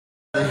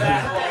You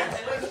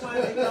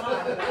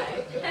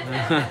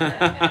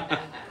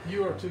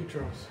are too,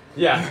 Charles.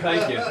 Yeah,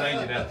 thank you,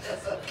 Dad.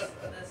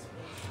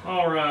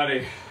 All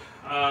righty.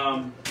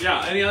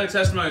 Yeah, any other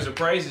testimonies or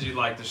praises you'd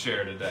like to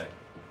share today?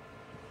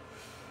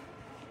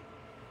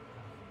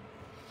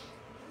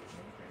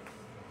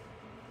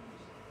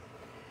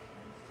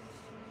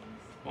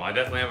 Well, I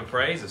definitely have a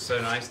praise. It's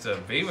so nice to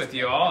be with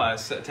you all.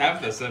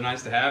 Tabitha, it's so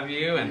nice to have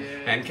you.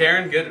 And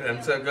Karen, good.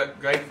 I'm so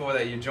grateful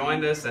that you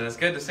joined us. And it's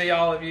good to see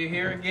all of you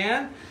here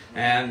again.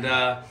 And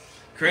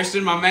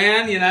Christian, my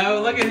man, you know,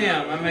 look at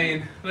him. I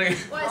mean, look at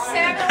what,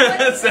 7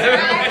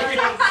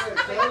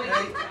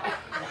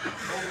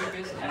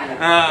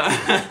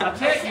 I'll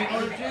tell you,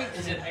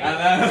 is it 8?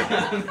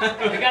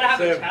 We gotta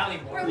have a tally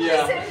board.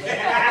 Yeah.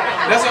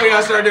 That's what we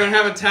gotta start doing.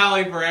 Have a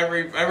tally for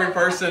every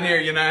person here.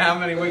 You know, how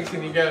many weeks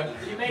can you go?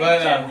 You make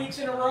it 10 weeks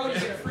in a row, you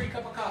get a free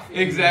cup of coffee.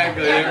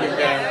 Exactly. There we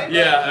go.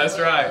 Yeah, that's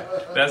right.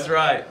 That's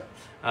right.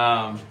 We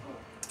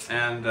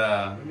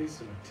need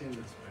some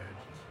attendance badges.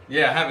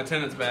 Yeah, have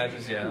attendance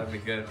badges. Yeah, that'd be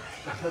good.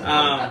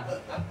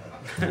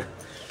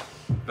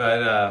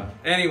 But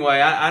anyway,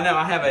 I know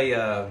I have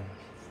a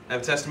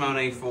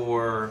testimony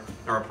or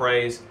a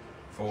praise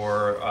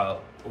for a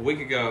week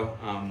ago.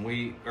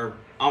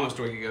 Almost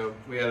a week ago,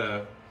 we had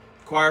a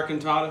choir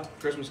cantata,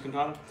 Christmas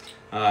cantata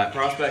at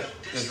Prospect.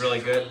 It was really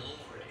good.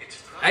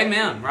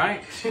 Amen,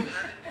 right?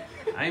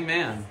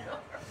 Amen.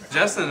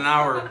 Justin and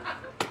I were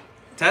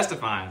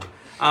testifying.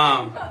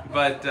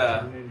 But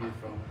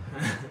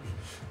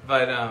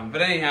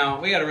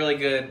anyhow, we had a really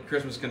good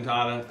Christmas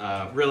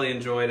cantata. Really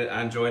enjoyed it.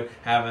 I enjoyed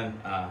having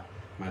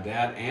my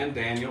dad and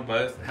Daniel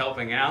both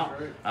helping out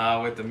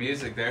with the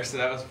music there, so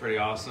that was pretty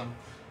awesome.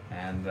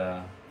 And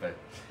but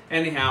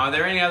anyhow, are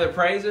there any other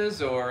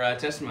praises or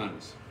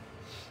testimonies?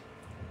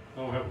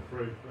 I don't have a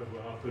praise, but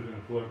I'll put in a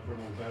plug for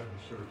an old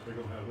Baptist church. They're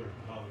going to have their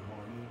cantata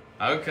tomorrow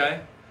night.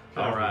 Okay.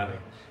 All right.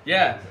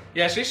 Yeah.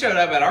 She showed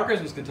up at our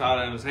Christmas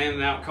cantata and was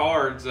handing out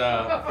cards for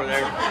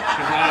their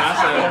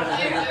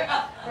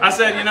cantata. I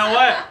said, you know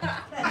what?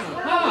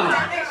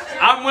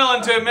 I'm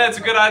willing to admit it's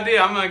a good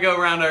idea. I'm going to go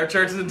around to our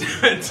churches and do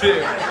it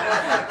too.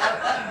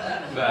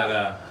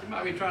 But You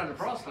might be trying to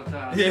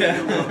proselytize.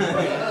 Yeah.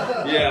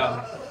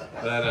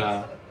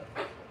 But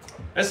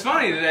it's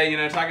funny today, you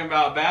know, talking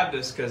about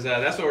Baptists, because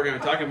that's what we're going to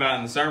be talking about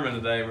in the sermon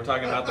today. We're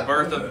talking about the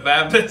birth of the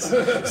Baptists.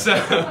 So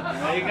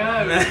there you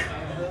go.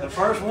 The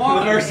first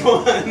one. The first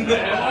one.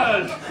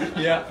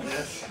 Yeah.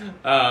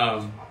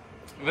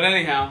 But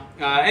anyhow,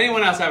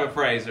 anyone else have a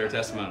praise or a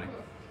testimony?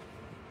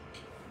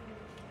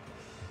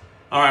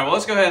 All right, well,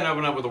 let's go ahead and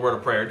open up with a word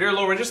of prayer. Dear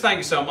Lord, we just thank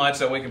you so much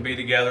that we can be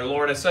together.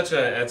 Lord, it's such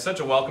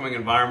a welcoming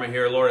environment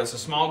here. Lord, it's a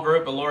small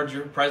group, but Lord,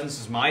 your presence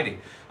is mighty.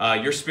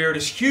 Your spirit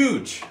is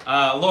huge.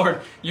 Lord,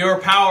 your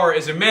power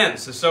is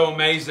immense. It's so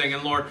amazing.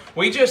 And Lord,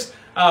 we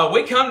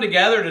come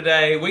together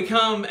today. We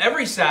come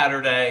every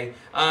Saturday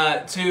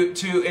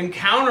to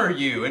encounter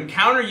you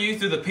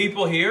through the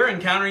people here,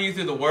 encounter you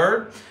through the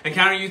Word,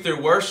 encounter you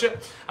through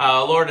worship.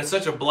 Lord, it's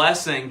such a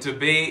blessing to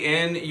be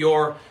in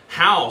your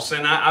house.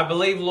 And I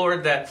believe,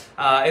 Lord, that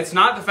it's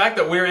not the fact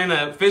that we're in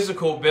a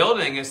physical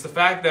building. It's the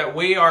fact that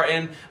we are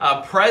in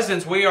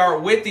presence. We are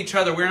with each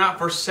other. We're not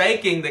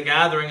forsaking the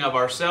gathering of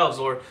ourselves,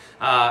 Lord.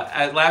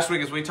 Last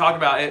week, as we talked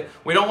about it,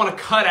 we don't want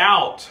to cut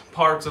out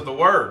parts of the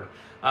Word.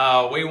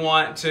 We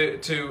want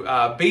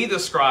to be the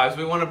scribes.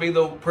 We want to be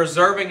the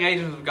preserving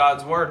agents of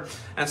God's Word.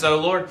 And so,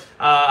 Lord,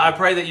 I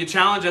pray that you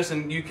challenge us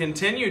and you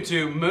continue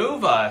to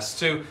move us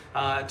to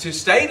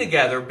stay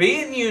together,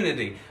 be in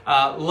unity,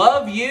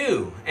 love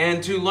you,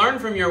 and to learn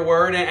from your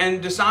Word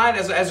and decide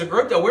as a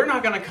group that we're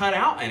not going to cut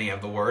out any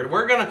of the Word.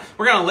 We're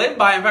gonna live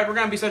by it. In fact, we're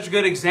going to be such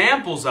good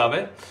examples of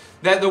it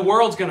that the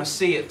world's going to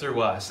see it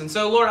through us. And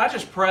so, Lord, I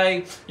just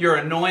pray your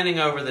anointing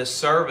over this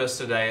service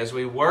today as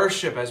we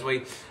worship, as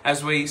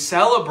we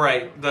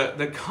celebrate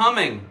the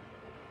coming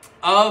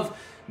of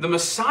the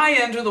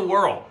Messiah into the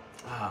world.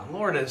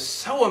 Lord, it's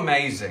so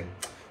amazing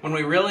when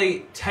we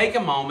really take a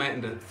moment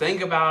and to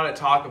think about it,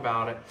 talk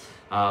about it.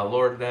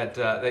 Lord,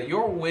 that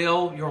your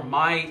will, your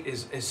might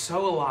is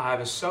so alive,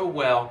 is so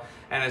well,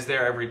 and is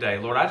there every day.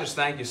 Lord, I just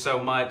thank you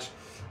so much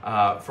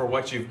for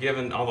what you've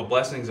given, all the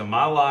blessings of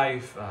my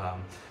life.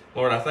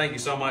 Lord, I thank you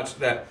so much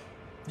that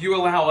you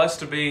allow us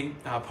to be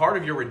part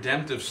of your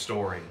redemptive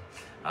story.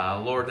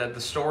 Lord, that the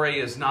story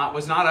was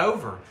not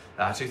over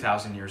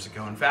 2,000 years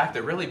ago. In fact,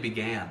 it really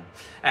began.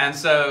 And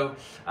so,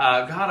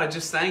 God, I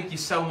just thank you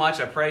so much.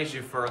 I praise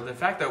you for the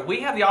fact that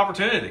we have the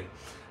opportunity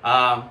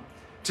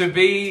to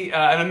be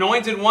an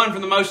anointed one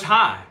from the Most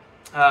High.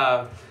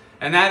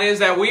 And that is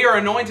that we are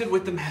anointed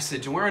with the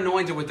message and we're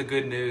anointed with the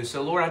good news.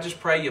 So, Lord, I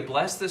just pray you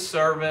bless this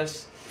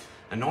service.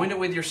 Anoint it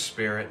with your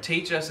Spirit.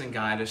 Teach us and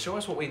guide us. Show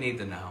us what we need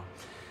to know.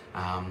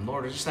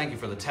 Lord, I just thank you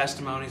for the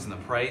testimonies and the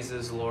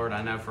praises, Lord.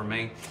 I know for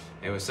me,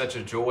 it was such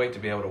a joy to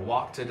be able to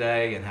walk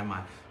today and have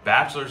my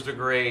bachelor's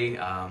degree.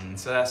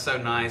 So that's so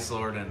nice,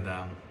 Lord. And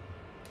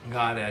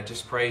God, I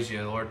just praise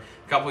you, Lord.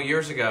 A couple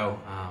years ago,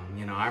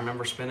 I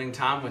remember spending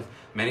time with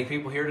many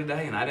people here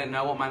today, and I didn't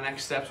know what my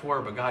next steps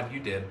were, but God, you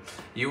did.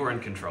 You were in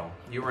control.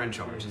 You were in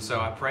charge. And so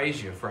I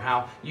praise you for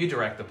how you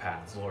direct the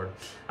paths, Lord.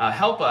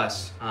 Help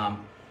us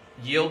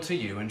yield to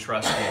you and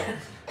trust you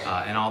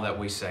in all that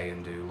we say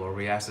and do. Lord,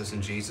 we ask this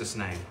in Jesus'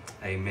 name.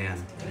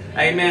 Amen.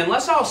 Amen.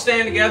 Let's all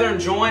stand together and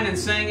join in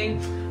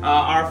singing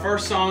our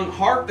first song,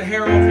 Hark the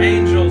Herald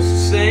Angels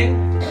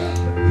Sing.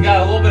 We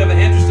got a little bit of an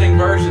interesting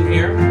version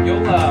here.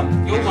 You'll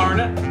learn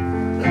it.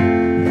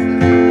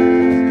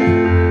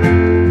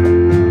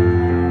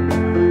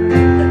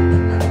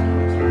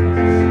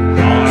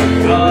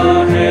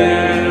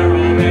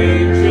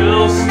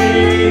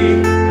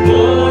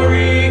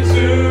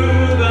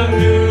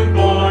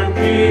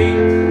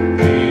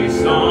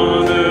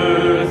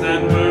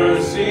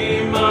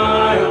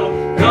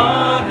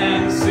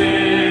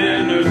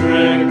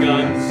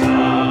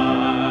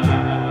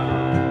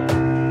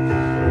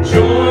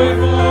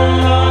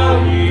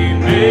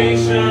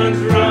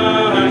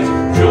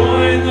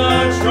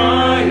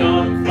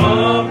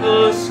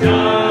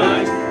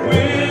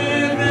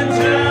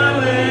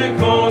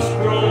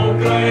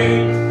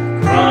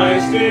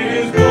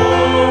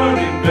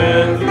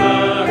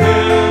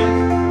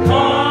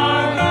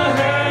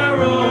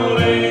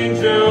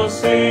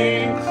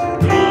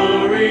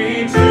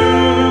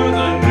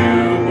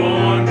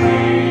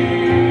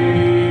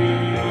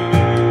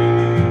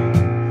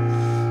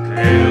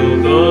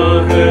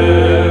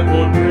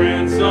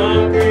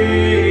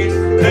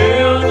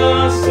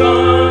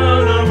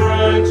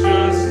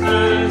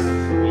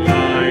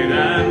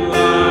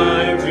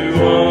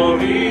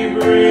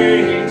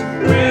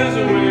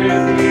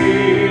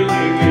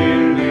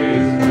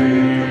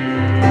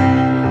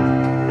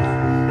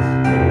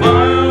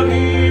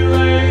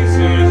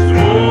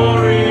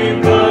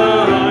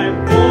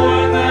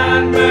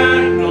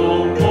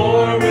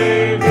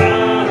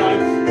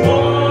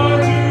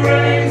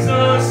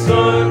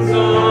 Sons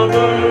of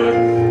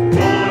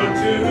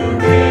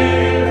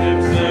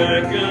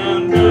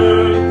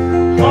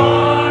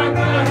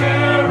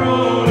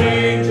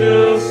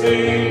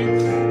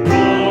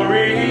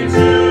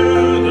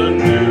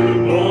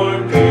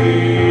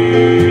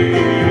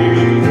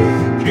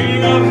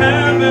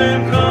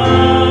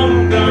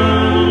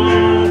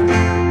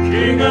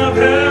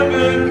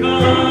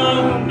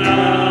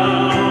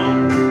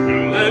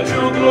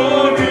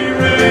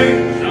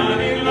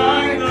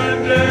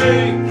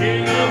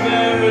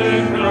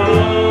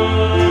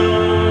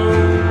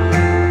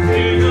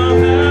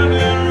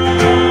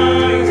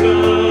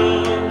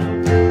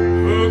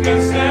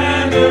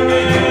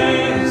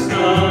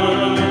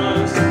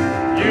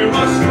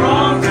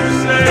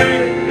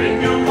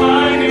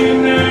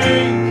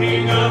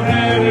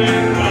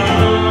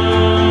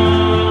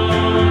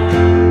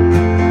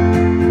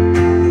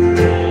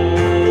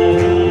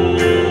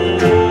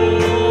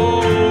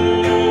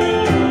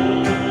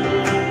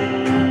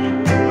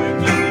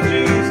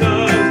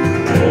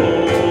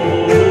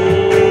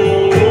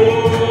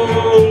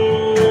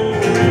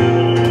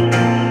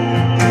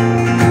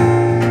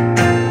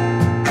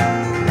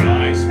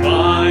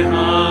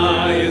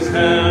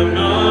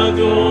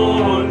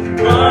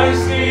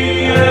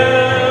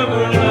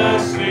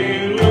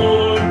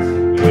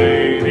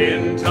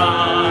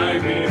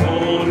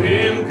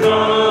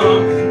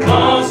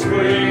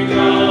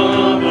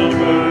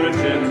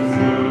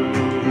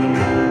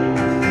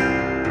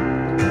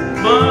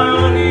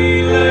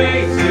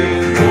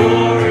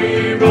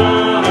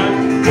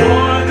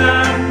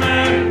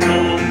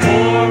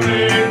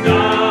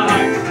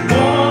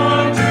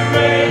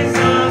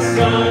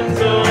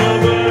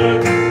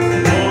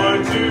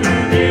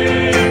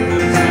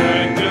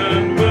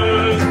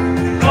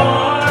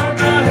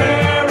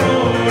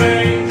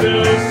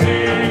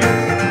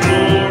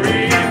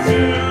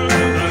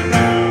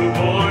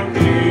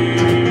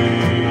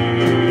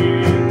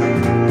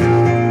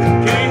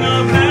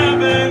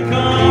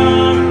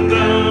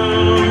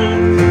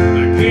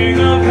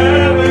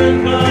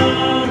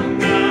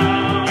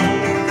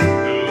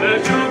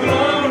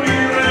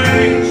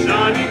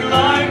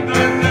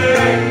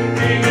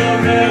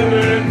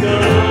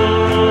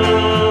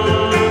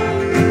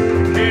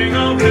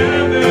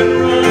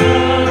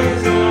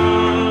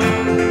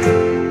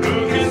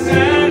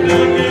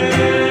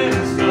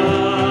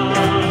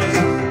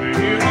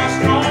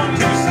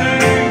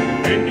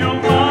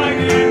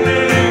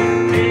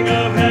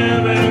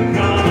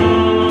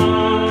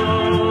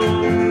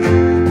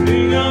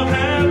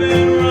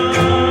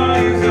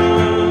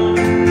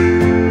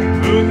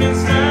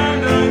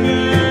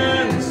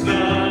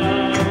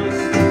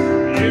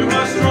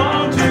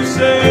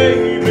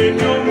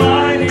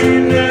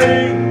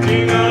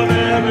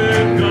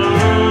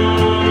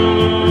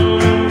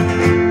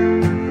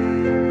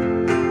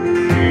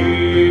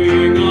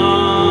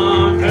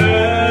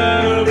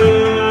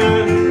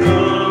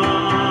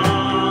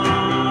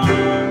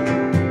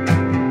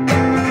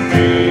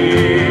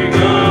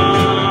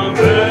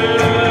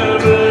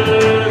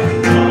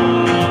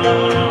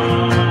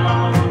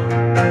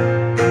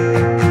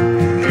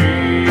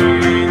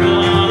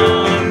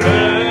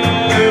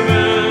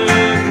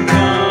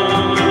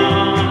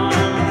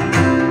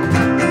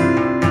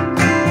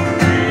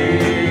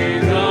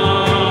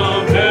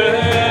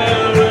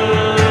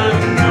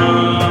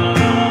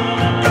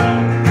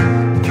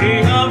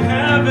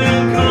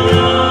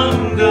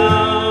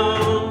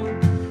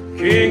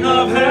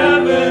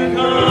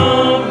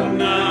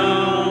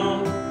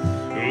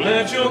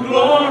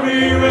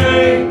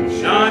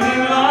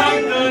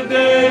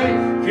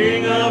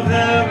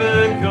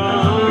heaven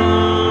come.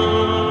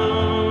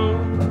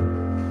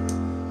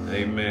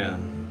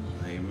 Amen.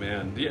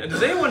 Amen.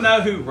 Does anyone know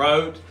who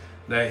wrote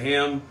the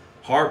hymn,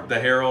 Hark the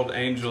Herald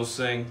Angels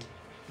Sing?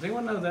 Does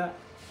anyone know that?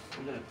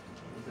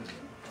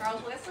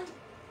 Charles Wesley?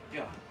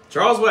 Yeah.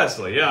 Charles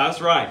Wesley, yeah,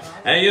 that's right.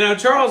 And you know,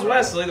 Charles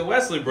Wesley, the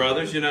Wesley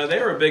brothers, you know, they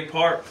were a big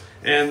part,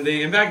 and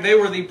in fact, they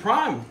were the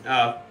prime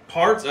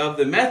parts of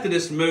the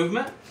Methodist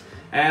movement.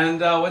 And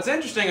what's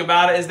interesting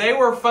about it is they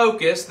were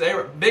focused,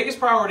 their biggest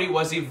priority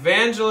was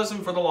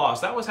evangelism for the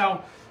lost. That was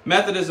how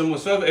Methodism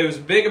was focused. It was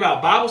big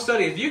about Bible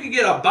study. If you could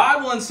get a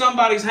Bible in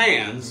somebody's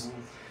hands,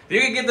 if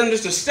you could get them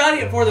just to study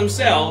it for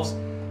themselves,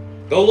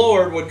 the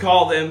Lord would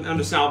call them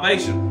unto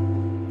salvation.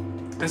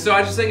 And so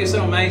I just think it's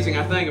so amazing.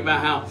 I think about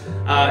how,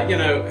 you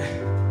know,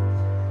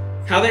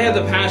 how they had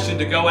the passion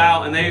to go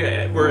out and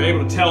they were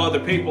able to tell other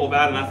people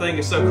about it. And I think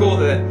it's so cool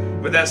that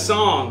with that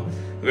song,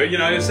 you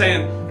know, it's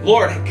saying,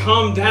 Lord,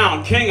 come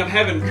down. King of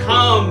heaven,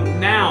 come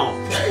now.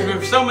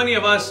 For so many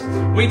of us,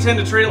 we tend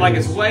to treat it like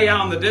it's way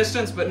out in the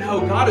distance. But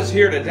no, God is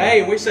here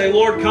today. And we say,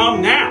 Lord,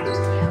 come now.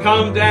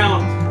 Come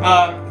down.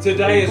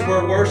 Today as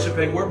we're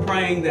worshiping, we're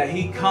praying that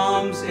He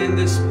comes in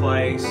this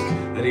place,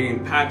 that He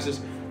impacts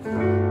us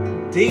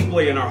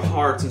deeply in our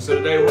hearts. And so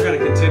today we're going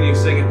to continue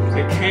singing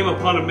It Came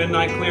Upon a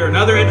Midnight Clear.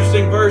 Another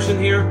interesting version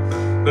here,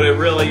 but it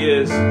really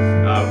is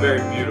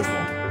very beautiful.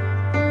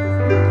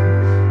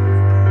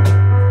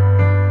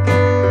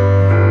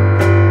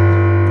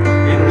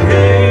 It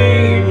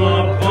came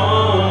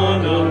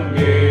upon a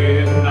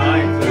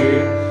midnight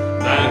clear,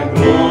 that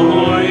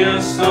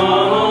glorious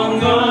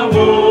song of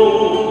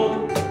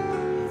old,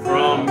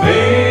 from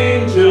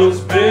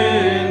angels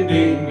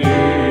bending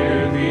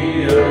near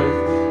the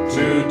earth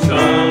to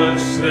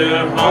touch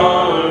their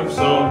harps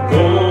of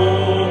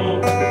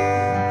gold.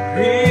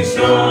 Peace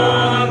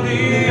on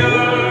the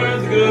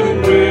earth,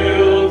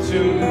 goodwill to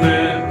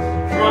men,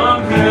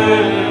 from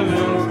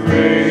heaven's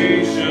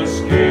gracious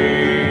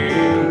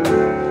King.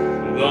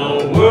 The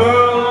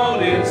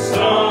world in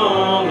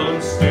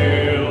solemn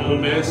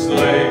stillness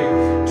lay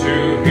to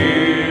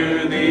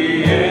hear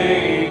the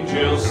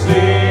angels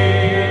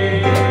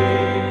sing.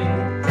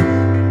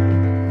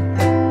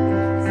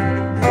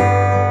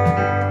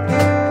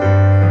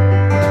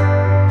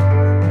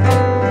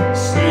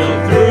 Still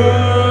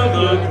through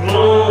the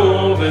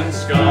cloven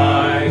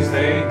skies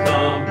they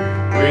come,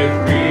 with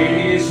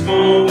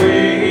peaceful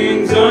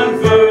wings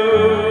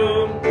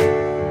unfurled,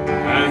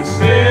 and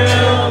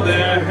still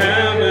their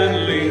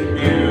heavenly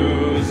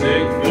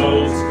music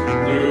floats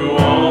through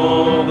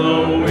all the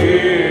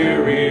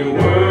weary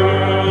world.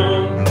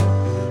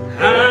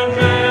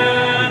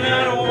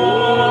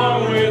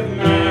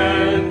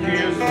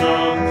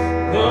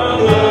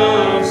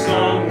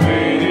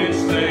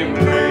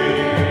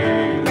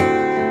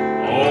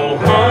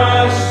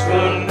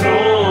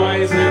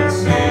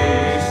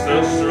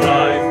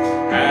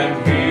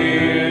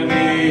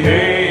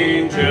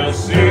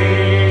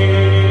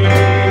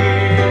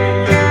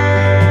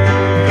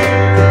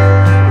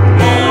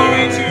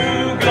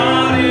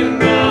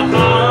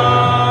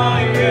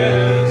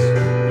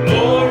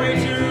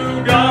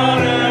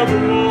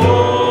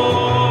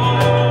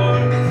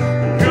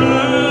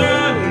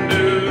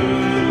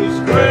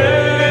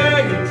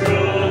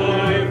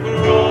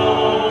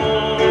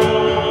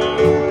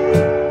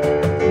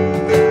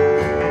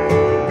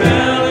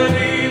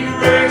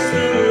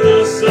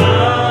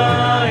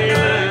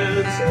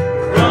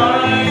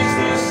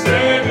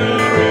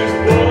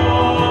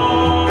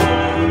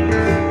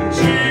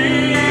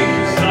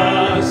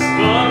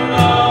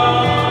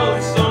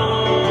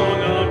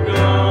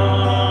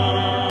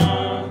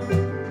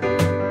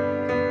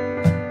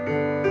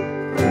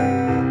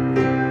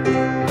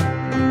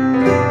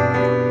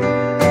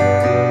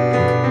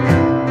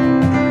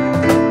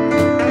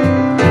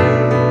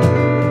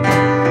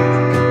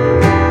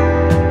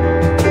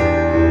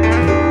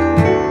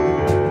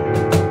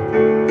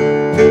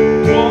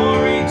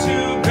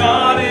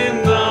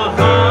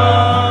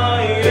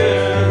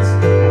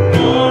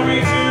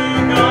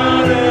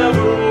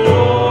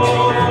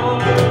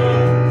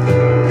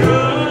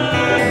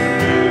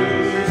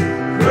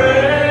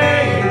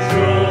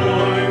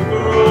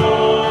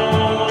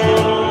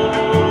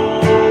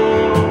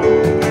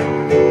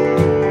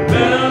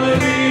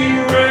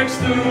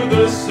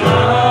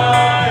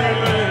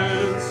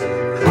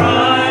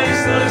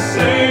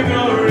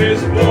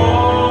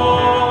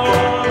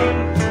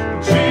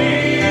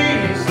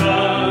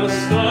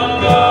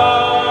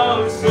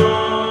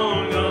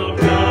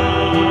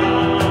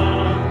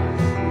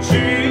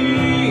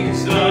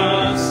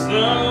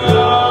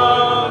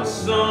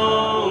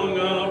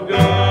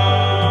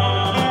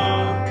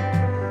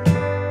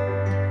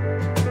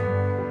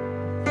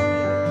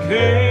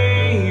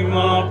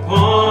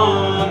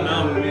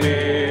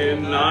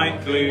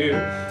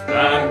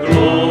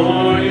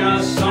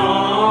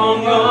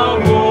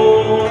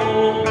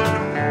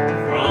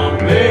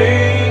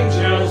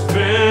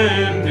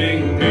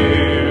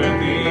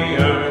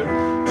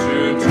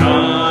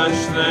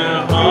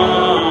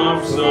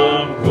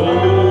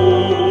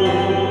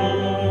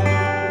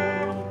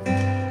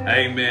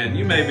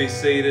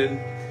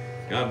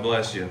 God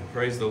bless you.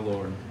 Praise the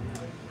Lord.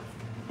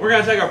 We're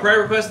going to take our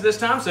prayer requests at this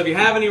time. So if you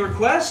have any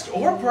requests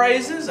or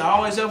praises, I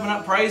always open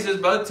up praises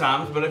both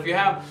times. But if you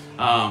have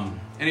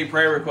any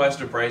prayer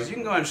requests or praises, you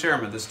can go ahead and share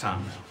them at this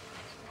time now.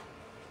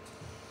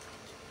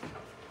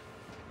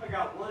 I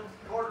got one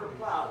Carter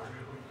Flowers.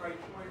 We prayed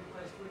for him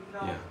last week.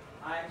 No, Yeah.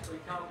 I actually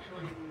talked to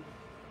him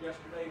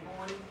yesterday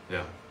morning.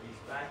 Yeah. He's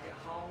back at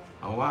home.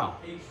 Oh, wow.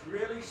 He's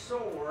really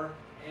sore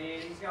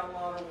and he's got a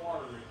lot of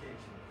water retention.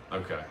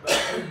 Okay. But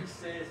he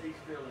says he's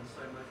feeling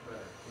so much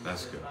better. He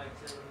That's says, good.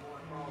 Thanks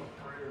everyone for all the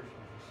prayers and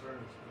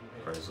concerns for me.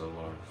 Praise the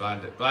Lord.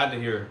 Glad to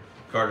hear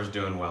Carter's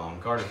doing well.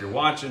 And Carter, if you're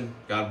watching,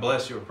 God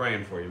bless you. We're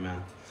praying for you,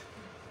 man.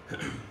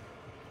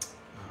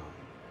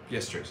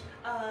 Yes, Teresa.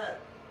 My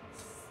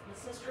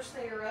sister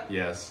Sarah,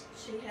 Yes.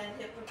 she had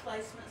hip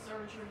replacement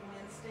surgery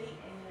Wednesday,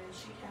 and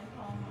she came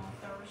home on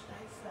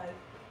Thursday, so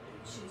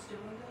she's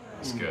doing good.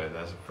 That's good.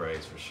 That's a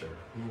praise for sure.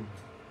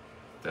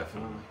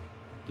 Definitely.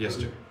 Yes,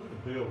 sir.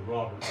 Bill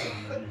Robertson,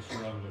 that used to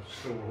run the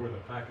store where the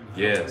packing house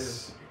Yes.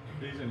 is.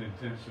 He's in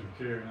intensive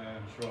care now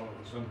in Charlotte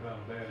with some kind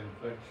of bad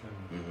infection,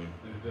 and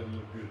it doesn't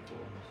look good for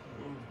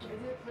him. So.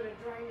 They did put a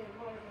drain in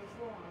one of his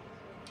lungs,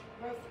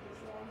 both of his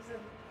lungs,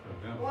 and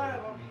So one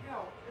of them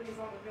helped, and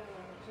he's on the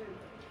ventilator too.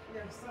 But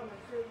there's some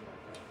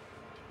improvement,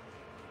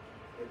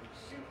 but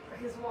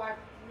his wife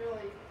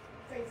really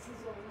thinks he's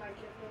going to make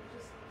it, but it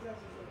just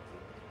doesn't look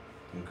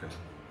good. Okay.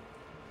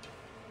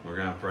 We're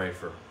going to pray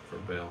for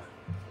Bill.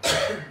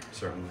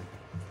 Certainly.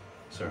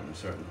 Certainly.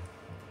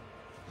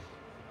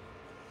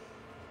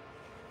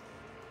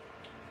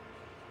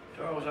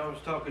 Charles, I was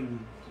talking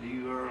to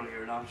you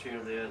earlier, and I'll share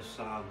this.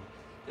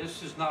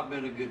 This has not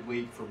been a good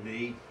week for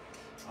me.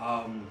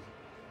 Some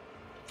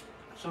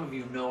of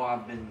you know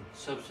I've been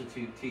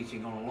substitute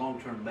teaching on a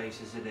long-term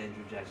basis at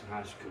Andrew Jackson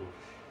High School.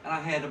 And I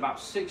had about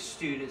 6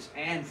 students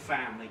and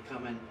family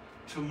coming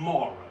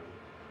tomorrow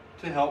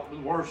to help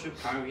with worship,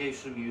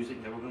 congregational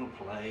music. They were going to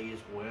play as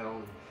well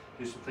and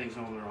do some things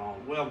on their own.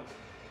 Well,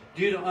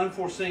 due to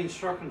unforeseen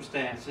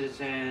circumstances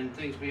and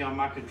things beyond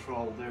my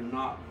control, they're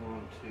not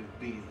going to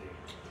be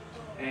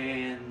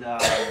there.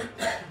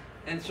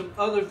 And some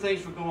other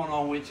things were going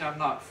on which I'm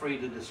not free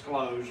to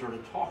disclose or to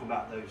talk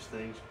about those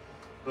things.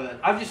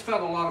 But I've just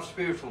felt a lot of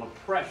spiritual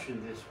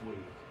oppression this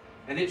week.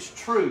 And it's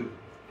true.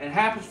 It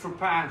happens for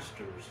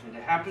pastors, and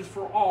it happens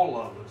for all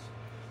of us.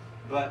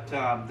 But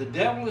the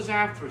devil is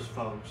after us,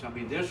 folks. I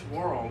mean, this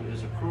world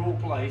is a cruel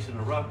place and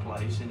a rough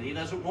place, and he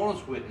doesn't want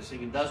us witnessing.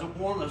 He doesn't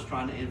want us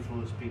trying to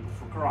influence people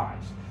for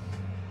Christ.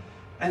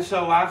 And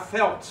so I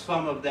felt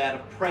some of that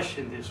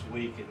oppression this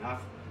week, and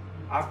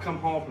I've come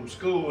home from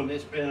school, and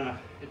it's been a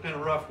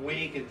rough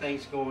week and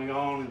things going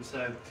on, and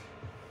so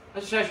I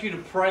just ask you to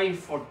pray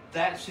for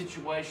that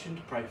situation,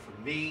 to pray for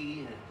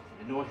me,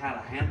 and know how to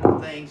handle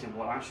things and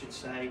what I should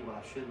say, what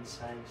I shouldn't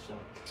say. So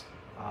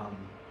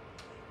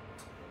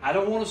I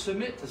don't want to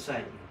submit to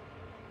Satan.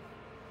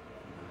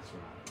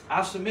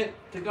 I submit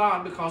to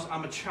God because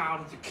I'm a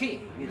child of the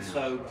King. And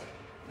so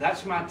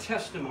that's my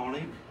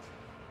testimony.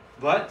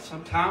 But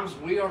sometimes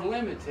we are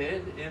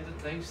limited in the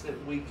things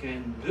that we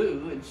can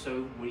do, and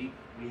so we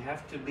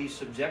have to be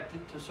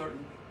subjected to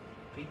certain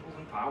people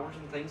and powers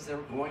and things that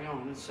are going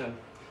on. And so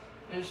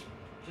it's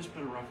just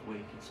been a rough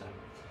week. And so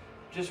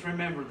just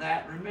remember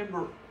that.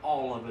 Remember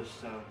all of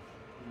us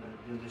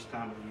in this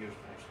time of the year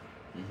especially.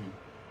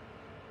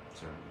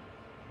 Certainly.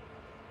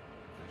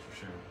 Thanks for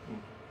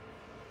sharing.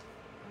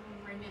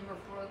 Remember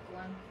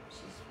Brooklyn,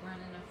 she's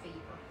running a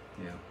fever.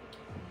 Yeah.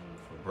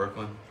 For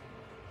Brooklyn,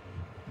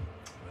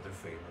 with her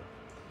fever. I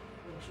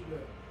want you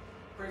to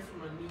pray for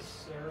my niece,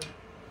 Sarah.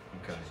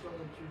 Okay. She's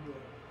going through a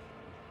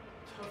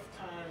tough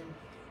time.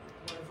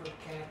 One of her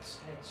cats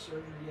had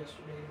surgery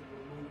yesterday to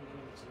remove one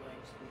of its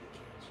legs due to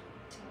cancer.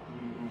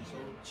 So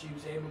she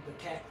was able, the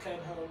cat cut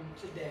home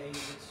today.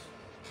 It's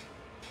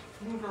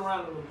moving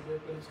around a little bit,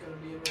 but it's going to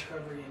be in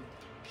recovery. And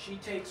she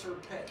takes her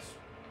pets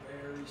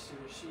very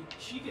serious.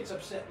 She gets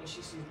upset when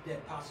she sees a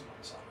dead possum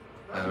outside.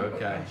 Oh,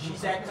 okay. She's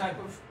that type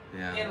of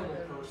Yeah. animal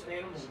person,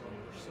 animal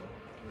lover. So.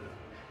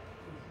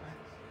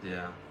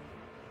 Yeah.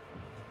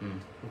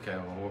 Okay,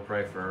 well, we'll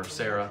pray for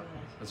Sarah.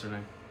 What's her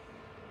name?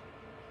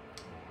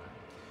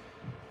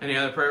 Any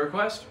other prayer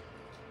requests?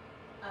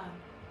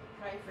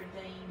 Pray for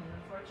Dean, and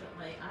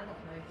unfortunately, I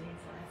don't know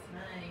Dean's last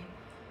name.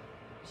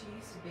 She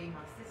used to be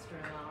my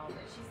sister-in-law,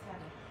 but she's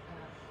had a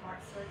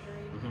heart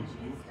surgery.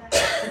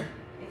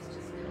 It's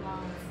just come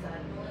on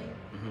suddenly.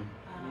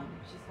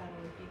 She's got a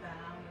leaky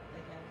valve.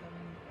 They got to go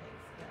in and fix,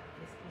 but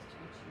it's supposed to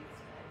be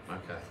Tuesday. So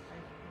Okay. just pray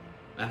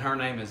for her. And her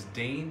name is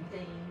Dean?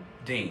 Dean.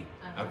 Dean.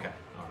 Uh-huh. Okay.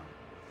 All right.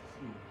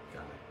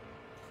 Got it.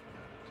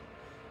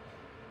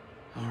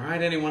 All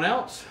right. Anyone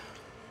else?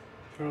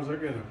 Charles, I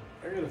got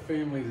a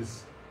family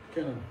that's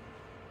kind of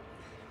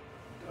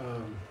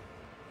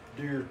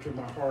dear to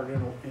my heart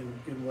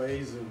in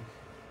ways, and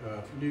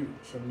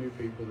some new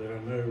people that I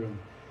know, and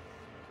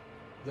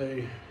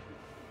they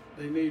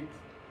need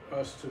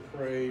us to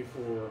pray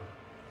for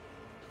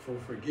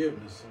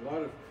forgiveness.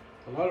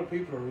 A lot of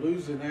people are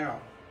losing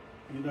out,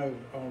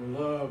 on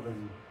love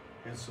and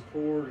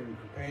support and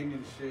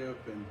companionship,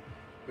 and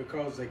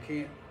because they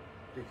can't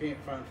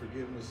find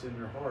forgiveness in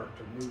their heart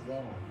to move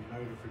on,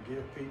 to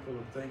forgive people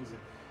of things that,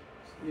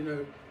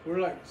 we're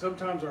like,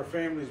 sometimes our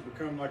families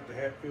become like the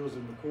Hatfields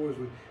and McCoys.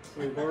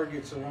 We've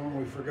argued so long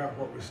we forgot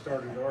what we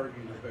started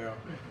arguing about.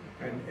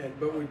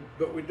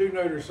 But we do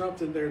know there's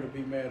something there to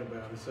be mad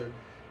about. And so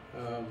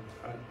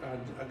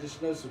I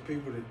just know some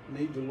people that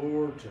need the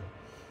Lord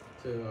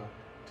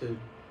to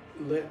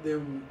let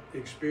them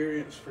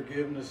experience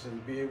forgiveness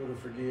and be able to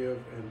forgive,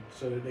 and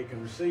so that they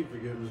can receive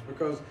forgiveness.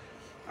 Because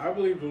I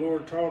believe the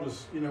Lord taught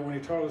us, when He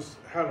taught us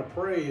how to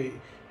pray,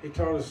 He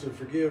taught us to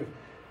forgive,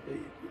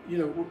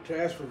 to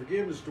ask for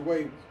forgiveness the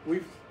way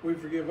we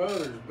forgive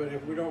others. But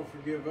if we don't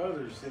forgive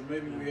others, then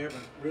maybe we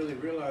haven't really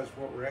realized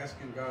what we're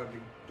asking God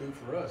to do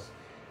for us.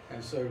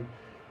 And so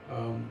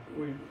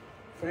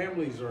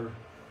families are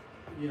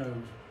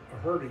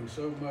hurting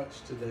so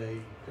much today.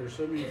 There's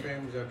so many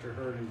families out there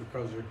hurting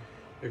because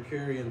they're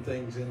carrying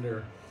things in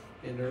their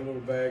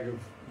little bag of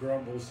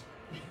grumbles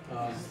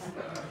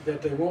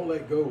that they won't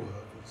let go of.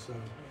 And so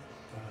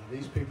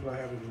these people I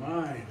have in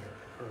mind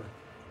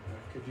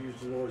could use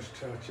the Lord's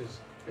touch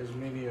as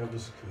many of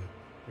us could.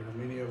 There are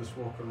many of us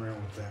walking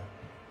around with that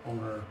on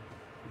our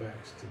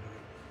backs today.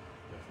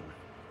 Definitely.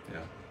 Yeah.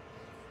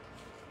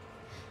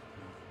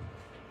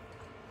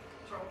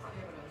 Charles, I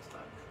have another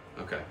spot.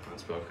 Okay,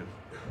 unspoken.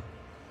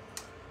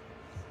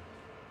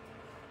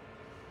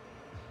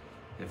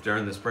 If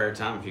during this prayer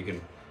time, if you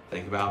can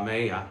think about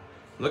me, I'm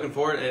looking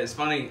forward. It's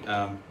funny.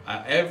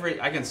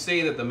 I can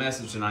see that the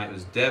message tonight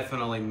was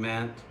definitely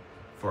meant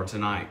for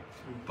tonight,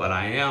 but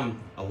I am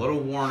a little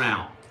worn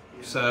out.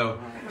 So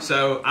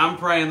I'm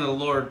praying that the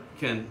Lord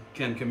can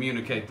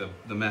communicate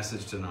the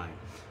message tonight.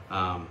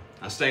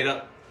 I stayed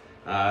up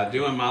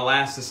doing my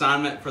last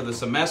assignment for the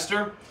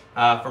semester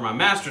for my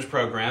master's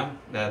program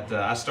that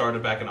I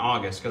started back in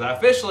August, because I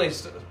officially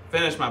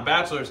finished my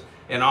bachelor's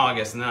in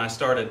August, and then I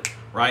started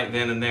right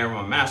then and there with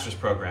my master's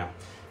program.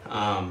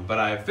 But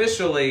I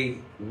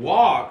officially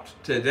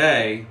walked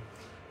today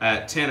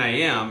at 10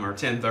 a.m. or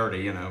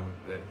 10:30.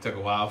 It took a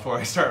while before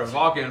I started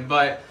walking.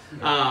 But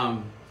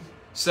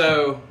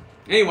so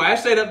anyway, I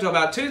stayed up till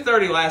about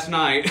 2:30 last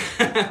night,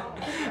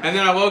 and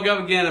then I woke up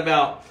again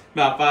about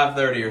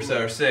 5:30 or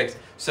so, or 6.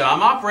 So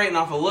I'm operating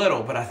off a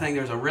little, but I think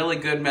there's a really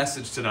good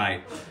message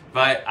tonight.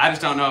 But I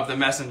just don't know if the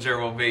messenger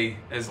will be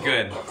as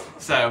good.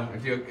 So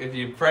if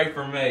you pray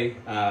for me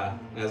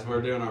as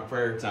we're doing our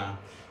prayer time.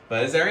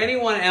 But is there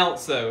anyone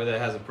else, though,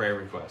 that has a prayer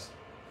request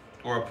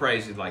or a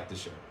praise you'd like to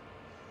share?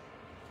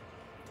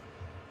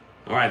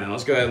 All right, then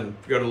let's go ahead and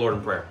go to the Lord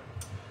in prayer.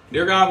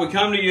 Dear God, we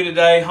come to you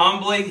today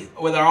humbly,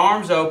 with our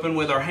arms open,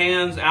 with our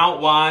hands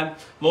out wide.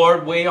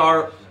 Lord,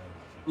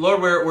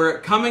 we're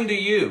coming to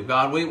you,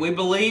 God. We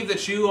believe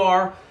that you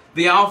are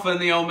the Alpha and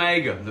the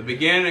Omega, the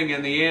beginning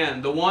and the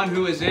end, the one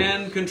who is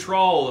in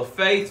control, the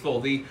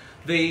faithful,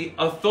 the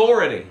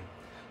authority.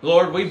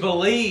 Lord, we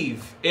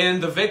believe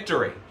in the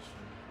victory.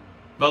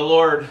 But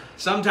Lord,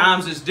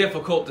 sometimes it's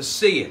difficult to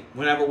see it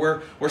whenever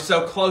we're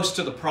so close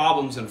to the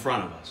problems in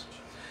front of us.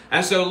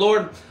 And so,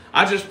 Lord,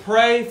 I just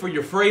pray for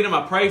your freedom.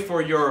 I pray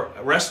for your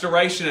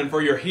restoration and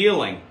for your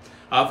healing.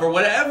 For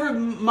whatever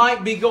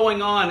might be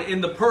going on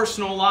in the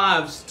personal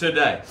lives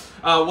today.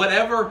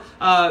 Whatever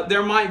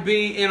there might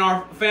be in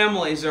our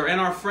families or in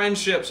our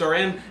friendships or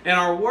in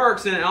our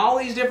works and all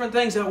these different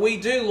things that we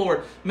do,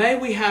 Lord. May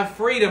we have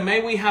freedom.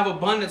 May we have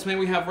abundance. May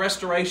we have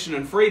restoration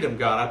and freedom,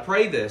 God. I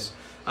pray this.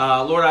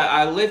 Lord,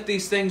 I lift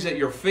these things at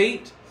your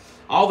feet.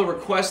 All the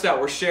requests that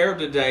were shared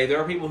today, there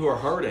are people who are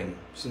hurting,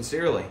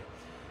 sincerely.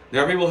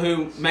 There are people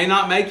who may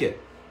not make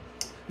it.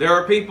 There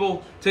are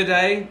people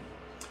today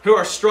who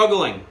are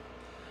struggling,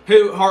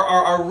 who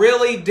are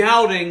really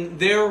doubting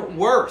their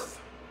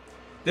worth.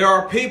 There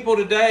are people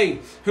today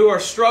who are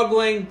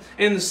struggling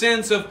in the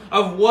sense of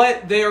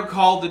what they are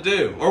called to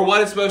do or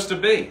what it's supposed to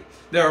be.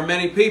 There are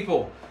many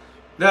people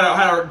that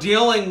are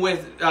dealing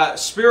with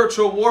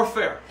spiritual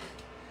warfare.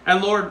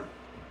 And Lord,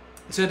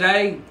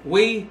 today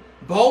we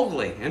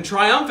boldly and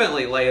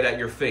triumphantly lay it at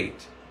your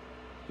feet.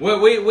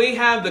 We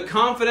have the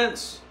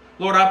confidence.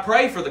 Lord, I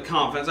pray for the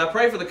confidence. I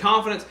pray for the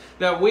confidence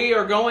that we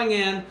are going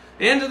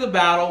into the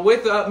battle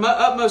with the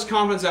utmost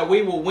confidence that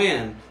we will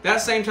win.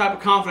 That same type of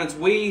confidence,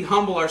 we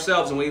humble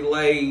ourselves and we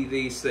lay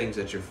these things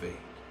at your feet.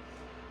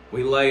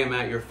 We lay them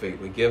at your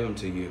feet. We give them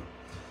to you.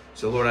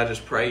 So, Lord, I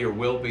just pray your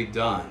will be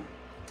done.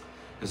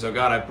 And so,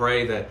 God, I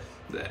pray that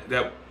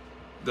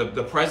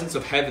the presence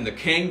of heaven, the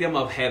kingdom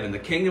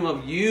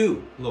of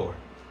you, Lord,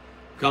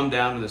 come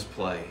down to this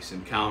place,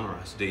 encounter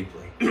us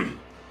deeply.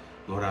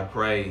 Lord, I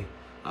pray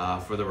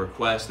for the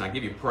request, and I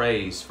give you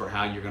praise for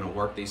how you're going to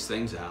work these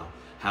things out,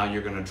 how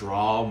you're going to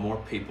draw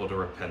more people to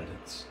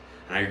repentance,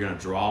 and how you're going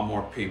to draw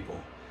more people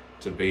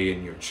to be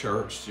in your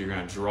church. So you're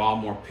going to draw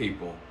more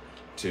people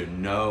to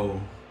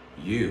know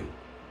you.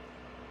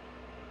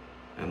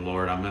 And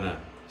Lord, I'm going to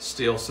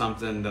steal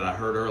something that I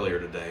heard earlier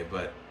today,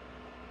 but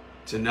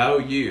to know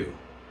you,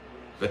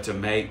 but to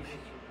make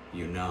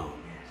you known.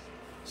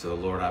 So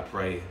Lord, I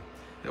pray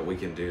that we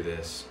can do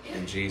this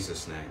in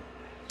Jesus' name.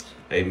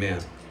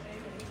 Amen.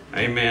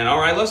 Amen. All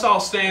right, let's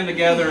all stand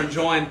together and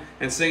join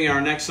in singing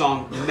our next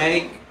song,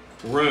 Make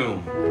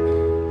Room.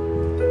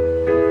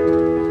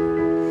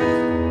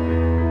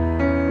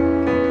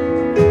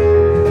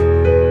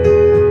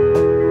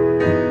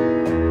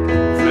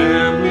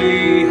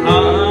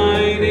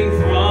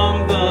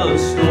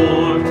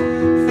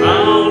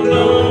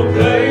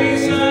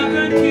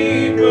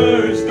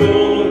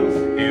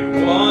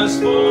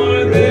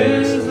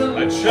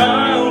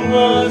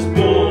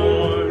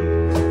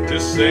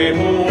 Save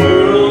a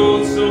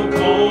world so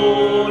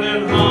cold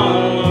and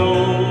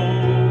hollow.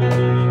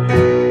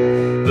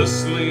 The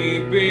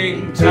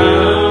sleeping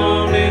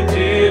town, it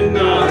did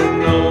not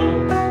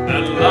know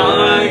that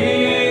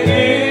lying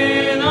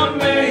in a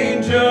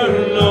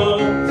manger low,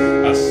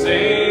 a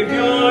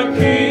Savior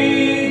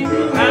King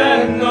who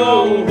had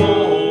no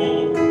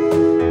home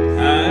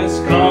has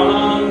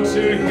come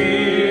to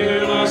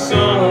heal our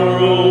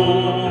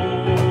sorrows.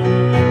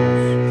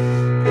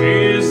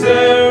 Is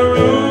there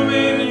room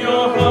in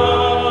your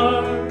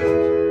heart?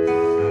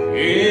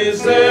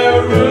 Is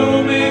there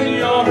room in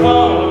your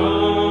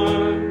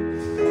heart?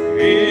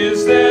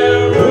 Is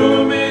there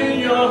room in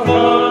your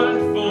heart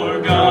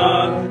for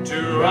God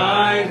to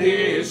write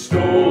His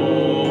story?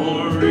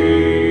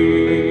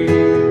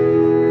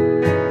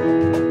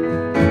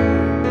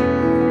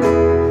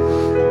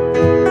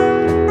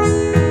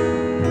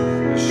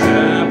 The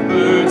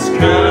shepherds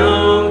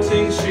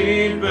counting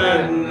sheep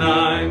at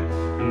night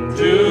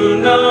do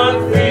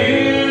not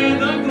fear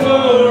the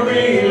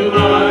glory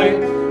light.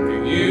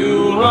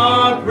 You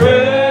are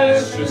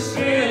precious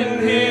in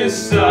His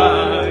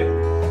sight.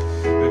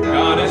 But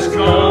God has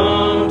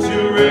come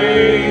to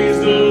raise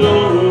the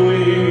lowly.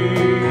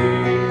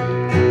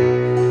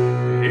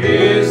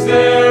 Is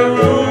there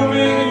room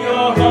in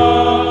your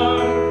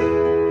heart?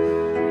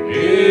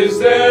 Is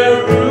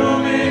there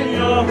room in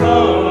your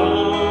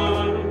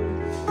heart?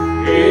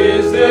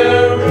 Is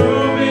there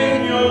room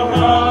in your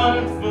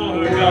heart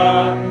for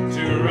God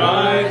to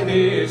write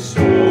His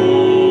story?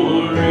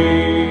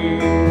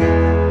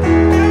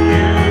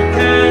 You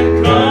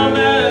can come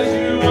as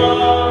you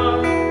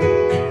are,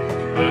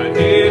 but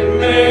it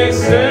may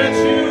set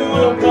you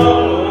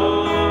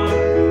apart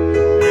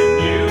when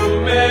you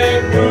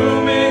make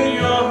room in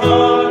your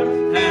heart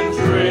and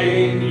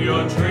trade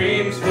your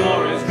dreams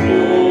for His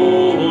glory.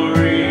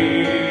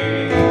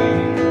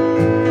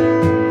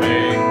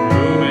 Make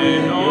room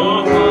in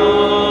your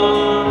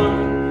heart.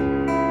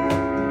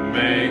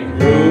 Make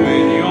room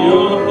in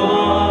your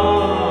heart.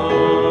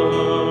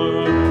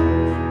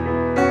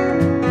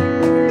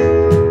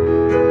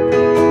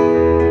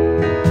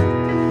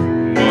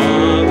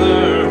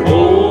 Mother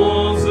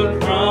holds the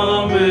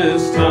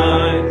promised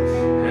time.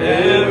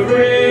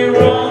 Every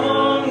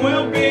wrong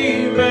will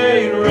be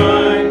made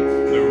right.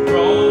 The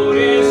road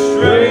is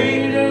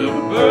straight, the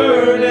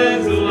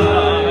burden's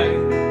light.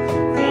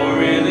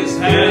 For in His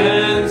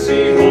hands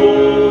He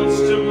holds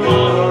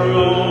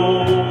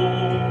tomorrow.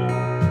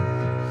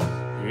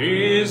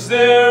 Is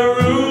there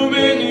room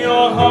in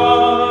your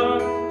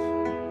heart?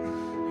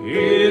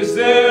 Is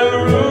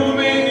there room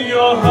in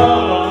your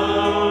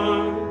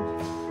heart?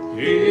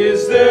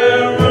 Is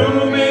there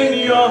room in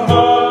your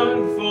heart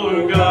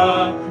for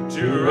God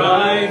to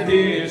write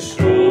His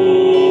story?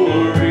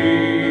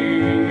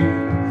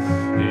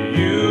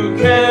 You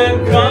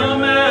can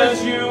come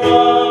as you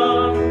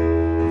are,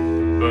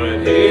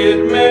 but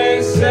it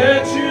may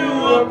set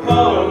you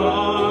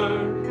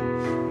apart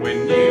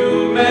when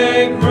you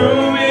make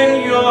room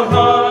in your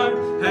heart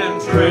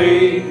and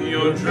trade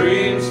your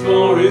dreams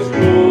for His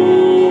glory.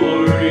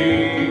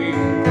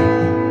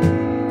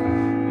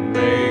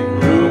 Make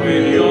room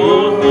in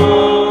your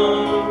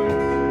heart.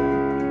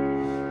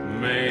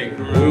 Make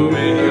room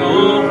in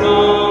your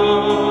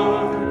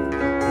heart.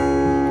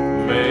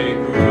 Make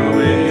room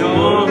in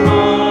your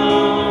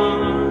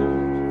heart.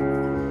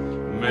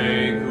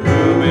 Make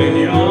room in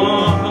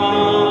your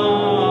heart.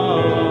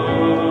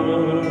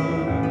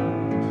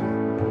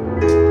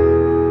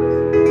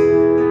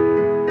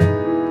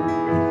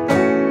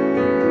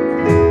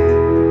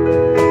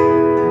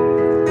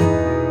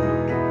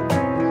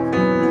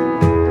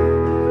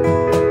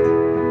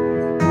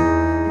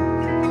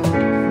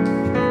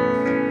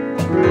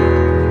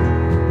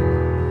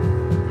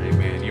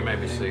 Amen. You may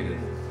be seated.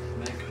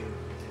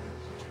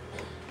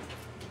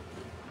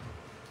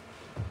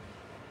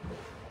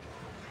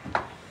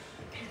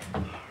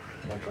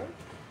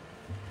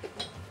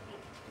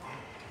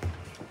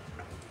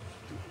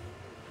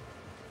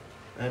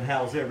 And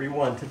how's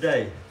everyone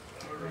today?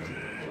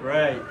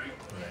 Great.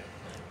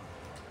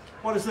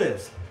 What is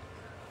this?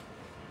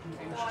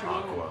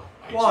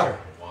 Water.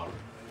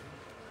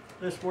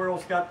 This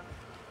world's got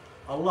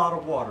a lot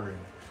of water in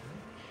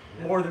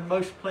it. More than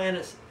most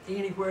planets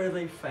anywhere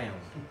they've found.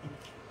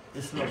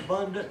 It's an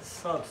abundant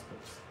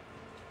substance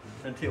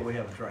until we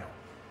have a drought.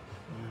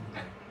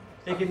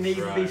 It can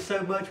even be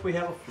so much we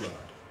have a flood.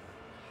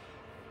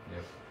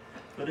 Yep.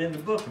 But in the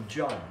book of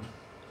John,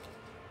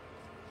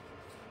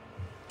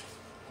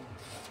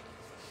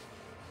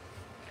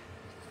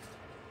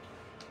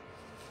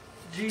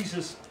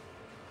 Jesus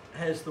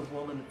has the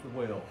woman at the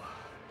well.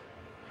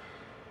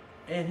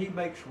 and he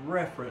makes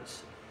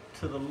reference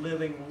to the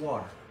living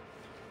water.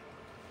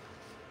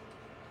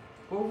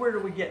 Well, where do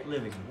we get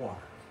living water?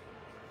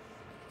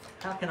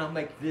 How can I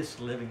make this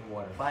living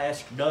water? If I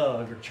ask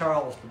Doug or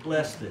Charles to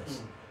bless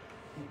this,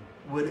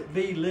 would it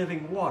be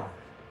living water?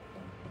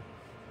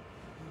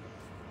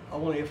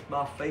 Only if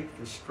my faith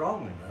is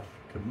strong enough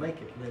to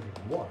make it living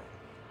water.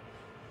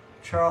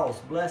 Charles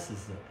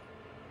blesses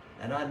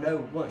it. And I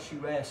know once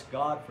you ask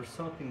God for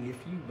something,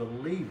 if you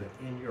believe it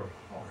in your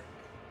heart,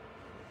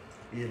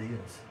 it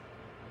is.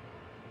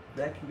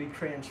 That can be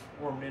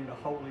transformed into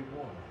holy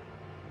water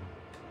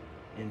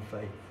in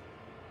faith.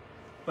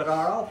 But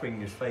our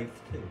offering is faith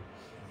too.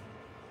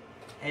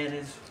 And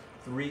is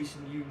the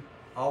reason you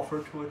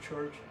offer to a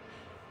church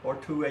or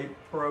to a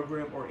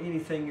program or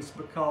anything is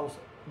because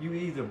you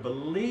either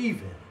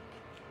believe in it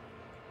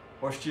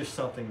or it's just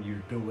something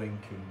you're doing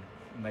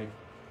to make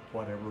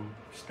whatever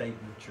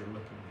statement you're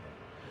looking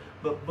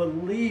at. But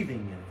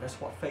believing in it, that's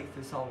what faith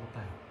is all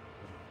about.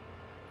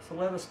 So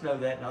let us know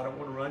that, and I don't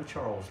want to run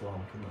Charles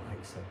long tonight.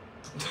 So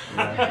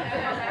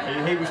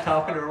he was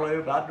talking earlier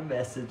about the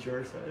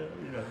messenger, so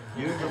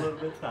give him a little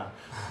bit of time.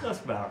 Let's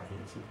bow our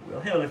heads if we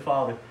will. Heavenly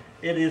Father,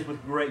 it is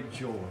with great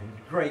joy and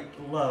great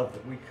love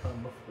that we come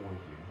before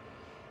you.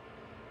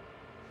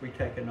 We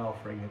take an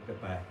offering at the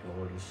back,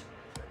 Lord,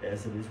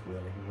 as it is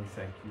willing, and we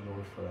thank you,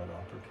 Lord, for that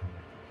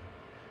opportunity.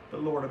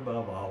 But Lord,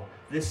 above all,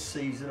 this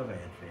season of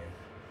Advent,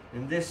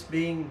 and this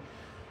being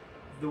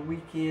the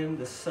weekend,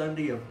 the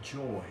Sunday of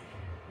joy,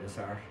 as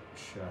our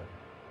shadow.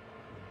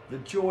 The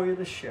joy of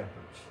the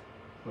shepherds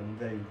when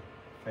they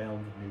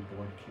found the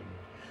newborn King.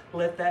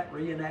 Let that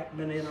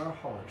reenactment in our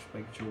hearts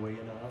make joy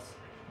in us,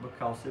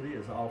 because it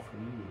is all from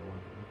you, Lord.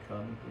 We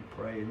come and we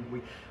pray and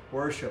we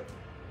worship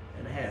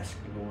and ask,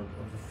 Lord,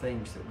 of the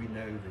things that we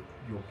know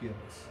that you'll give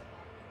us.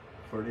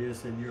 For it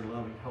is in your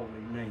loving holy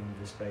name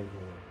this day,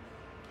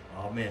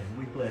 Lord. Amen.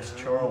 We bless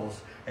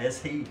Charles as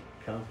he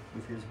comes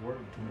with his word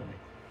tonight.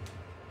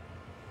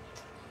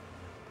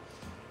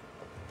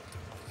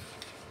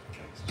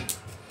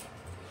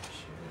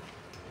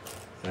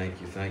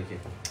 Thank you, thank you.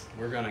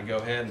 We're going to go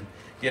ahead and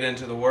get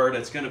into the Word.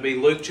 It's going to be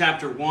Luke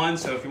chapter 1,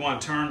 so if you want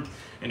to turn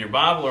in your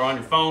Bible or on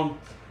your phone,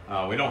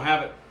 we don't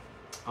have it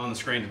on the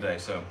screen today,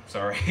 so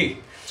sorry.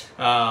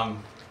 Not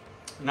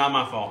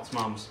my fault, it's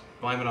Mom's.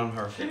 Blame it on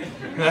her.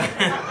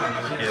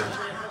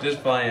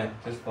 Just playing.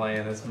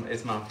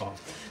 It's my fault.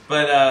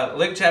 But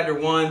Luke chapter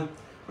 1,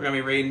 we're going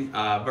to be reading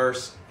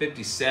verse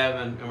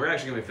 57, and we're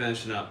actually going to be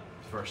finishing up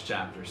the first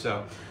chapter.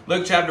 So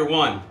Luke chapter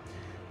 1.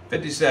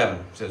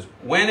 57 says,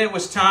 when it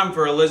was time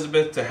for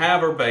Elizabeth to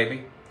have her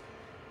baby,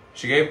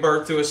 she gave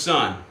birth to a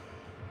son.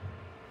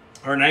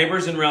 Her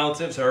neighbors and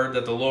relatives heard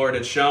that the Lord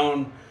had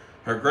shown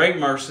her great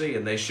mercy,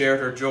 and they shared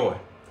her joy.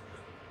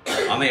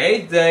 On the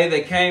 8th day, they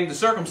came to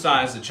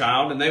circumcise the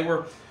child, and they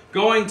were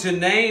going to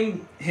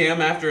name him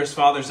after his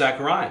father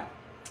Zechariah.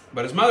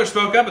 But his mother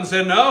spoke up and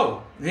said,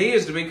 no, he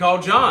is to be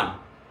called John.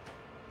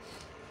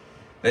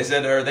 They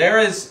said to her, there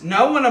is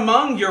no one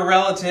among your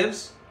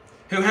relatives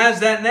who has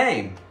that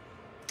name.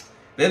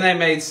 Then they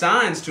made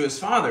signs to his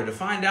father to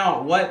find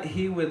out what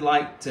he would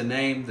like to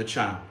name the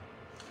child.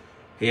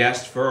 He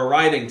asked for a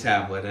writing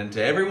tablet, and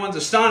to everyone's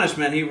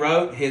astonishment, he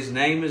wrote, his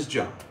name is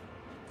John.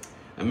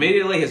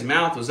 Immediately his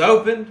mouth was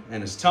opened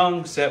and his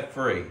tongue set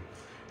free,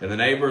 and the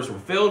neighbors were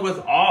filled with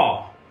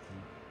awe.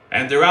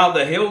 And throughout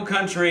the hill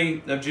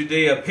country of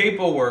Judea,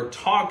 people were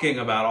talking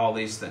about all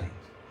these things.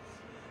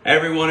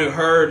 Everyone who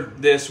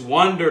heard this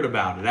wondered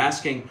about it,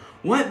 asking,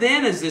 what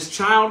then is this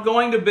child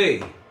going to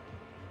be?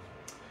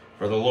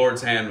 For the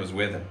Lord's hand was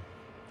with him.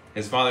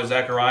 His father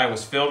Zechariah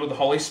was filled with the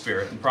Holy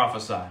Spirit and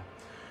prophesied,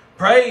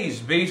 praise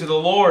be to the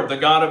Lord, the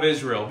God of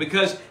Israel,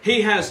 because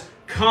he has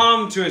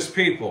come to his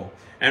people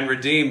and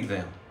redeemed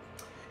them.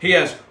 He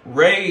has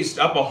raised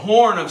up a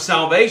horn of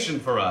salvation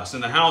for us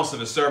in the house of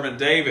his servant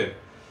David,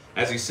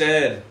 as he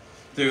said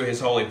through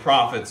his holy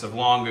prophets of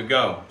long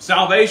ago.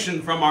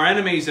 Salvation from our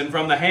enemies and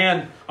from the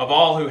hand of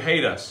all who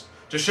hate us,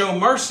 to show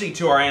mercy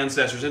to our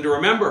ancestors and to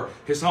remember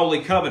his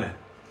holy covenant.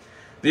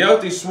 The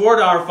oath he swore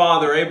to our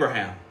father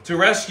Abraham, to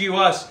rescue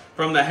us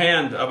from the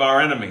hand of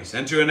our enemies,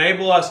 and to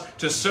enable us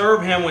to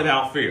serve him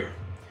without fear,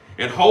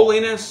 in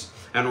holiness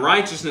and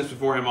righteousness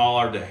before him all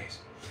our days.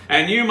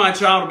 And you, my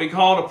child, will be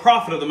called a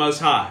prophet of the Most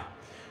High,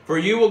 for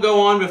you will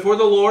go on before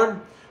the Lord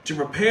to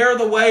prepare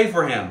the way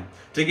for him,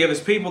 to give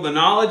his people the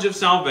knowledge of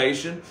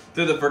salvation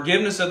through the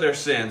forgiveness of their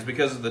sins,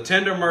 because of the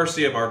tender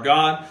mercy of our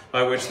God,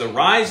 by which the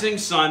rising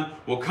sun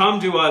will come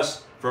to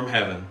us from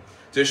heaven,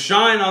 to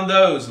shine on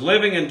those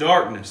living in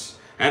darkness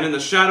and in the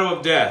shadow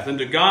of death, and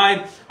to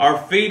guide our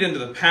feet into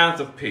the path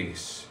of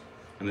peace.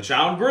 And the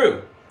child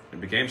grew and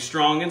became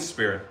strong in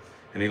spirit,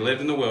 and he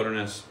lived in the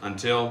wilderness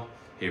until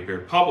he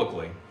appeared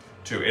publicly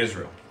to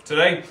Israel.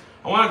 Today,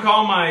 I want to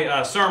call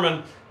my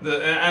sermon,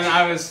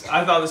 I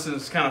thought this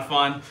was kind of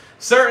fun,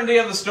 Certainty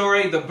of the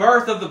Story, the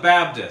Birth of the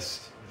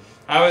Baptist.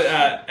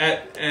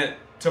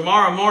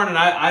 Tomorrow morning,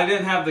 I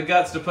didn't have the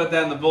guts to put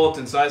that in the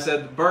bulletin, so I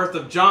said the birth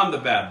of John the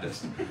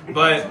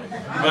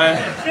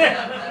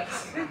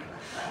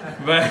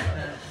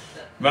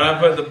But I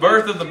put the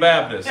birth of the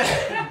Baptist.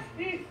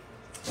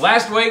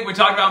 Last week we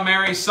talked about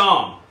Mary's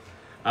song.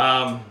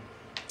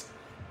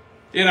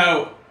 You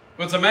know,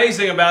 what's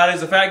amazing about it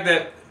is the fact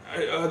that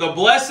the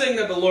blessing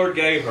that the Lord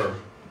gave her,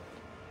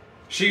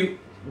 she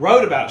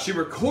wrote about it. She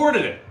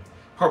recorded it,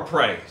 her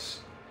praise.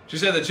 She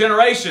said the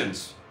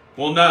generations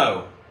will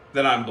know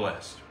that I'm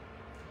blessed.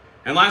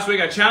 And last week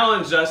I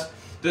challenged us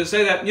to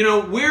say that, you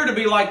know, we're to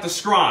be like the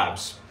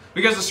scribes.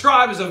 Because the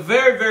scribe is a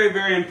very, very,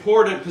 very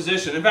important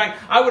position. In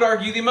fact, I would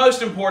argue the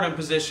most important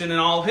position in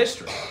all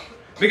history.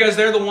 Because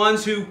they're the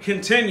ones who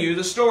continue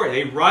the story.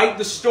 They write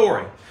the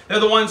story. They're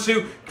the ones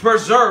who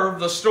preserve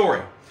the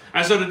story.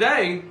 And so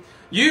today,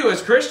 you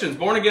as Christians,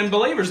 born-again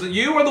believers, that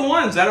you are the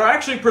ones that are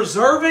actually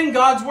preserving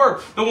God's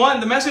Word.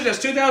 The message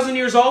that's 2,000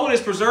 years old is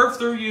preserved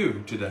through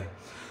you today.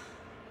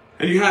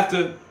 And you have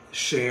to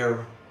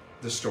share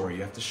the story.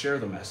 You have to share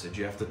the message.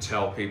 You have to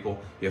tell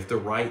people. You have to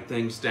write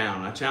things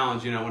down. I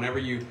challenge, you know, whenever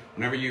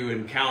you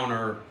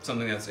encounter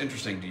something that's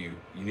interesting to you,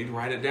 you need to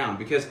write it down.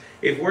 Because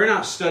if we're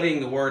not studying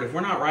the Word, if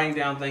we're not writing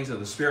down things that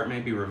the Spirit may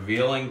be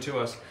revealing to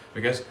us,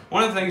 because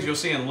one of the things you'll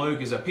see in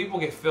Luke is that people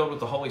get filled with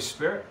the Holy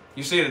Spirit.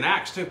 You see it in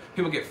Acts too.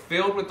 People get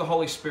filled with the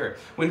Holy Spirit.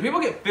 When people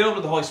get filled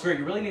with the Holy Spirit,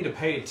 you really need to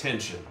pay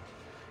attention.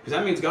 Because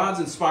that means God's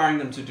inspiring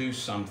them to do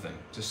something,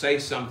 to say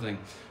something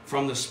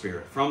from the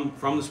Spirit, from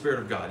the Spirit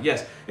of God.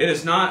 Yes, it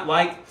is not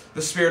like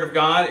the Spirit of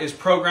God is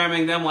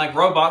programming them like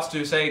robots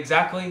to say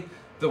exactly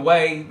the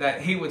way that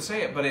He would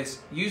say it, but it's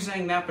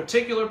using that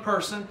particular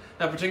person,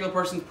 that particular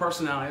person's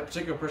personality, that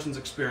particular person's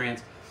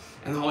experience,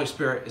 and the Holy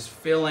Spirit is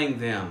filling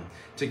them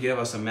to give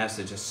us a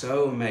message. It's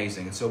so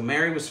amazing. And so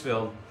Mary was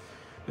filled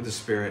with the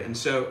Spirit, and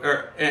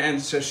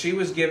so she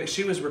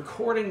was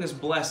recording this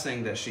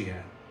blessing that she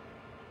had.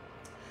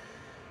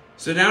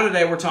 So now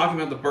today we're talking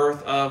about the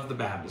birth of the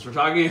Baptist. We're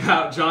talking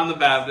about John the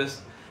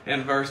Baptist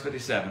in verse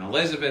 57.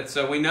 Elizabeth,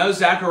 so we know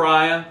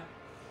Zechariah.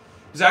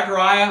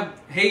 Zechariah,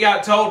 he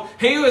got told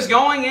he was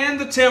going in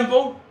the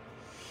temple.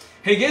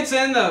 He gets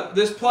in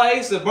this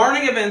place, the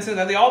burning of incense,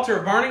 at the altar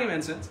of burning of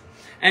incense,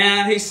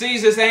 and he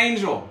sees this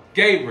angel,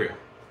 Gabriel.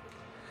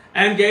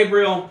 And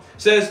Gabriel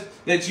says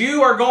that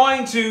you are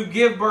going to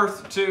give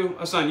birth to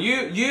a son.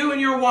 You and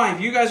your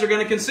wife, you guys are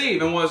going to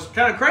conceive. And what's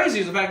kind of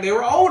crazy is the fact they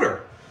were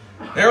older.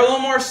 They were a little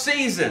more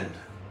seasoned,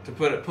 to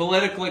put it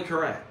politically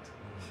correct.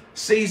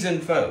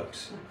 Seasoned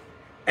folks.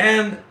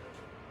 And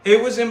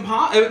it was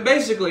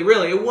basically,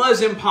 really, it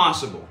was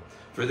impossible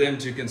for them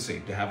to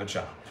conceive, to have a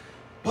child.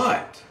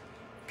 But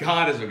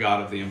God is a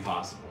God of the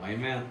impossible.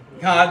 Amen.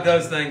 God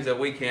does things that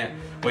we can't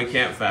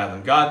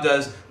fathom. God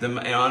does the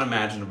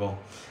unimaginable.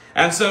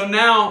 And so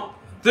now,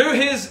 through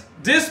his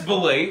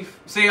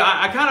disbelief, see,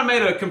 I kind of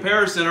made a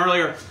comparison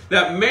earlier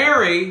that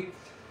Mary,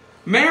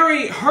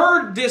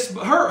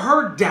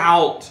 her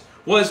doubt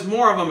was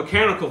more of a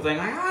mechanical thing.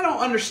 I don't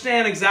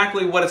understand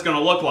exactly what it's going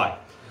to look like.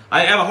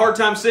 I have a hard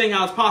time seeing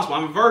how it's possible.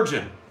 I'm a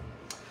virgin.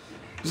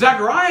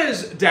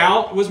 Zechariah's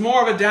doubt was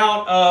more of a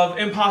doubt of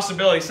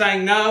impossibility,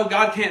 saying, no,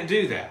 God can't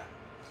do that.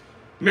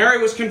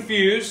 Mary was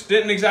confused,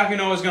 didn't exactly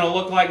know what it was going to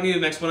look like, needed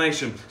an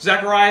explanation.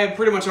 Zechariah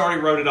pretty much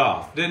already wrote it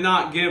off, did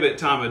not give it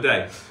time of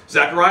day.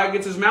 Zechariah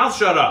gets his mouth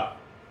shut up,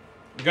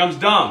 becomes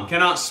dumb,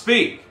 cannot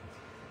speak.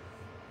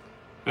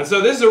 And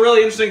so this is a really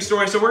interesting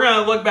story. So we're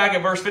going to look back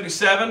at verse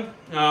 57.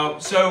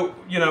 So,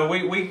 you know,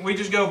 we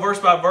just go verse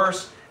by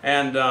verse,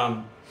 and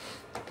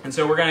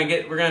so we're going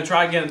to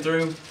try getting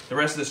through the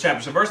rest of this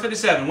chapter. So verse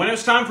 57, when it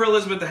was time for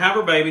Elizabeth to have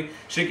her baby,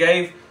 she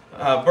gave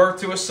birth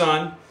to a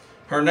son.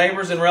 Her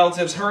neighbors and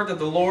relatives heard that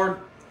the Lord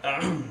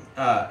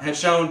had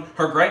shown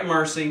her great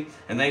mercy,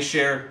 and they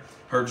shared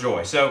her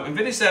joy. So in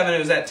 57, it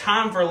was that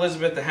time for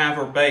Elizabeth to have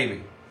her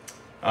baby.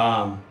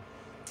 And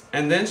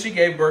then she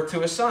gave birth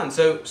to a son.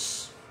 So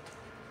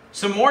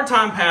some more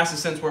time passes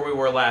since where we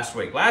were last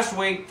week. Last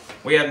week,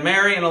 we had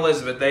Mary and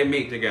Elizabeth. They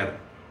meet together.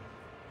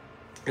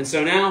 And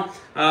so now,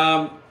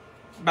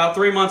 about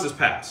 3 months has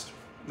passed.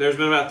 There's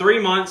been about 3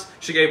 months.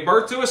 She gave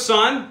birth to a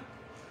son.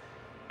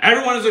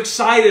 Everyone is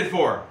excited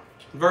for her.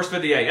 Verse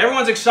 58.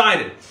 Everyone's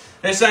excited.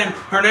 They're saying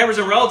her neighbors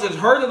and relatives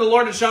heard that the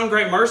Lord had shown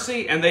great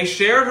mercy, and they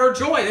shared her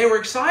joy. They were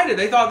excited.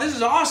 They thought, this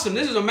is awesome.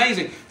 This is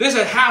amazing. This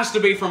has to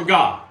be from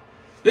God.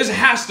 This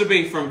has to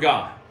be from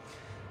God.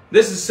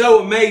 This is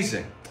so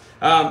amazing.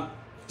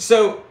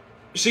 So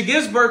she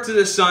gives birth to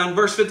this son.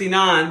 Verse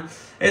 59,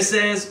 it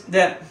says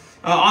that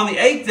on the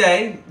 8th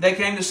day, they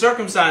came to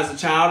circumcise the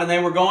child, and they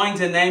were going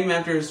to name him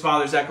after his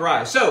father,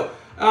 Zechariah. So,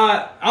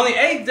 on the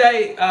 8th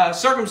day,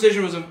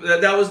 circumcision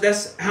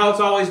that's how it's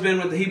always been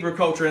with the Hebrew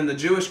culture and the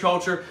Jewish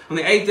culture. On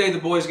the 8th day, the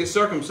boys get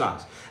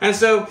circumcised. And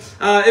so,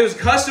 it was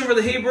custom for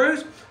the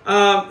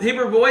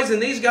Hebrew boys, and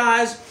these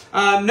guys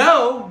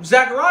know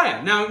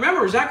Zechariah. Now,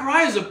 remember,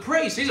 Zechariah is a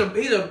priest. He's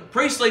a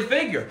priestly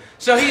figure.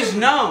 So he's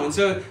known.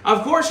 So,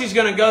 of course, he's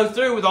going to go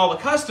through with all the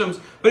customs,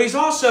 but he's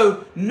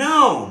also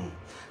known.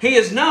 he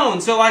is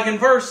known. So like in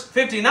verse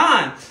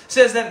 59,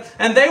 says that,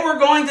 and they were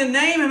going to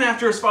name him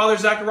after his father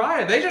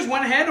Zechariah. They just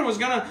went ahead and was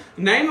going to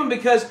name him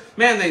because,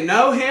 man, they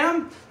know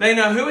him. They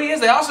know who he is.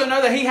 They also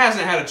know that he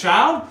hasn't had a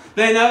child.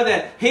 They know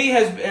that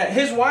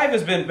his wife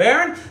has been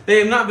barren. They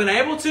have not been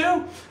able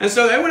to. And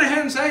so they went ahead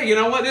and say, you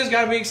know what, this has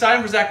got to be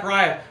exciting for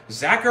Zechariah.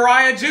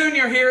 Zechariah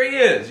Jr., here he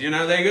is. You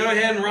know, they go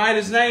ahead and write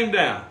his name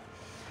down.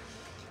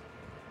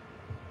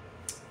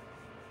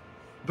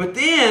 But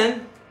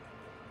then,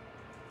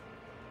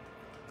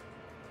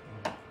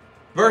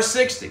 verse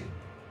 60,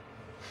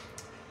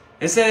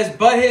 it says,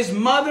 but his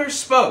mother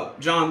spoke,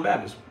 John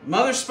Baptist,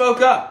 mother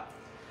spoke up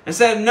and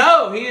said,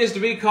 no, he is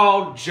to be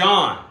called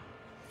John.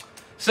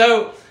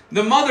 So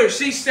the mother,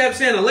 she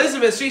steps in,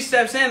 Elizabeth, she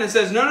steps in and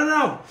says, no, no,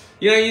 no.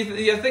 You know,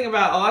 you think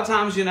about a lot of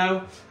times, you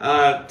know,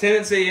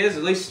 tendency is,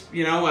 at least,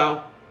 you know,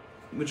 well,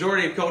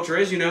 majority of culture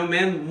is, you know,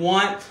 men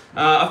want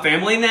a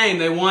family name.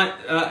 They want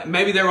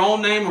maybe their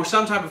own name or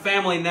some type of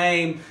family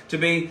name to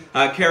be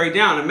carried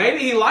down. And maybe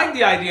he liked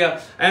the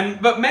idea,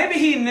 but maybe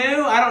he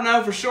knew, I don't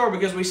know for sure,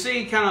 because we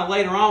see kind of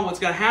later on what's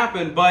going to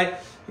happen,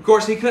 but of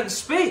course he couldn't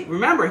speak.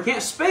 Remember, he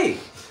can't speak.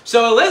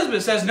 So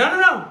Elizabeth says, no,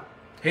 no, no.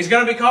 He's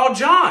going to be called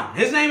John.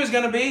 His name is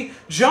going to be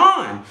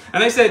John.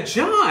 And they said,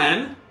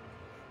 John?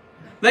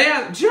 They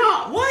asked,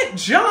 John? What?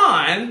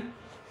 John?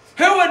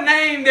 Who would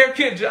name their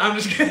kid? I'm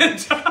just kidding.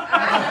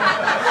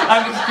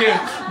 I'm just kidding.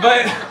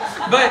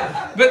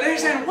 But they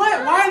said,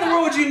 what? Why in the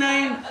world would you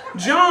name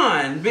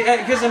John?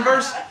 Because in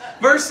verse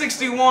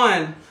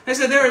 61, they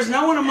said, there is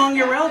no one among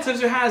your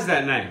relatives who has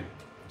that name.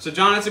 So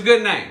John, it's a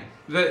good name.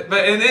 But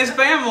in his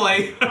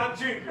family,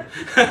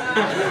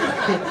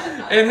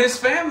 in his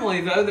family,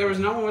 though, there was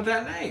no one with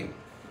that name.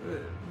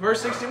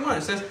 Verse 61,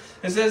 it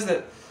says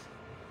that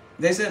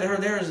they said to her,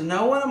 there is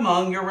no one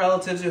among your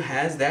relatives who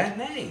has that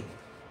name.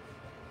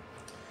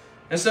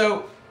 And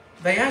so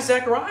they asked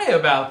Zechariah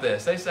about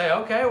this. They say,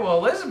 okay, well,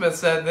 Elizabeth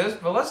said this,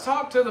 but let's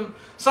talk to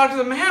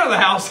the man of the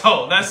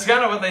household. That's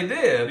kind of what they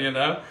did, you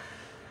know.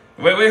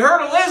 We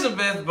heard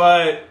Elizabeth,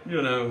 but,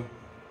 you know,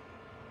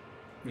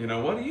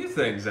 what do you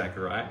think,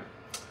 Zechariah?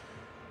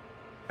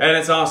 And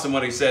it's awesome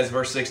what he says,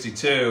 verse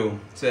 62.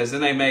 It says,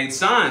 then they made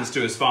signs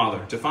to his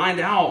father to find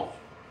out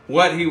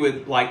what he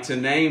would like to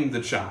name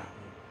the child.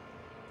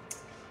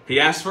 He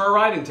asked for a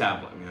writing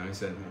tablet. You know, he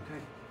said,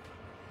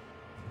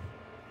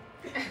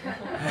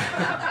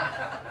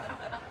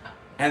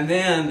 and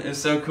then, it's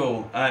so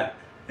cool,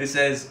 it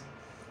says,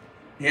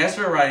 he asked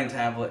for a writing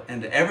tablet,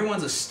 and to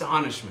everyone's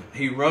astonishment,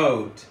 he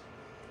wrote,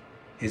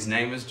 his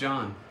name is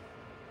John.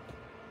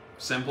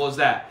 Simple as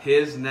that.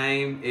 His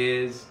name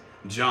is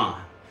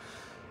John.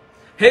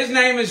 His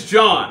name is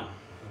John.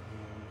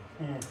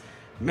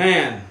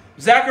 Man,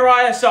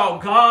 Zechariah saw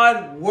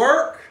God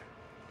work.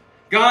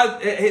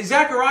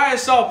 Zechariah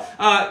saw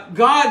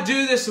God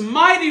do this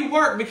mighty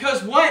work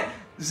because what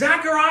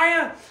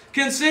Zechariah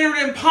considered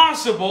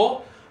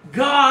impossible,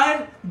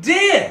 God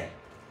did.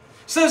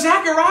 So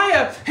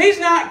Zechariah, he's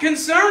not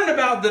concerned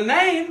about the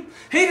name.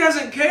 He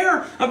doesn't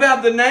care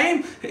about the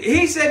name.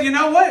 He said, you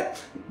know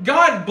what?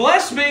 God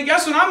blessed me.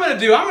 Guess what I'm going to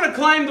do? I'm going to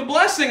claim the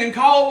blessing and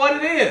call it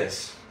what it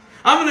is.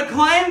 I'm going to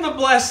claim the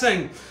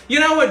blessing. You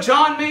know what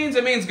John means?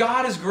 It means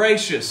God is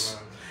gracious.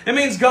 It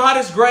means God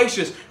is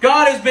gracious.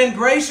 God has been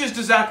gracious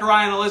to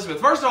Zechariah and Elizabeth.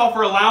 First of all,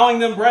 for allowing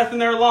them breath in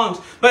their lungs.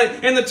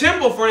 But in the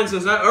temple, for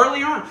instance,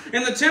 earlier on,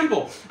 in the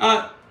temple,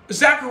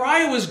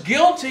 Zechariah was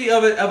guilty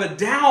of a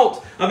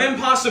doubt, of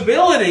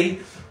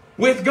impossibility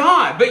with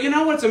God. But you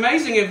know what's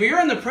amazing? If you're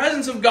in the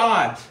presence of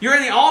God, you're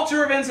in the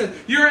altar of incense,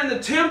 you're in the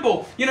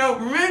temple, you know,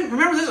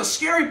 remember this is a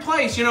scary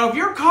place. You know, if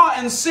you're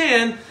caught in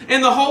sin in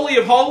the Holy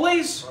of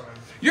Holies,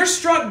 you're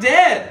struck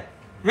dead.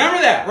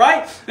 Remember that,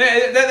 right?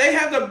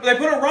 They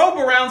put a rope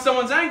around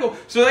someone's ankle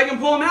so they can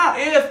pull them out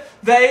if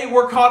they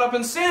were caught up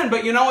in sin.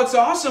 But you know what's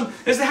awesome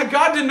is that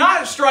God did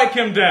not strike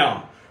him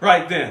down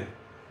right then.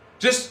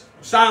 Just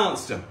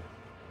silenced him.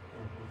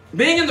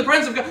 Being in the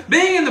presence of God,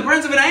 being in the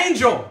presence of an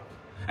angel.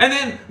 And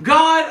then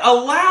God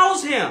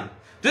allows him.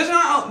 Does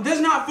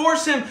not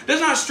force him,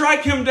 does not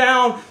strike him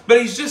down,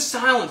 but he's just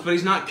silenced, but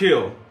he's not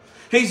killed.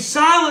 He's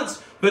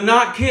silenced, but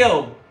not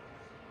killed.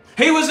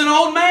 He was an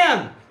old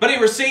man, but he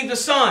received a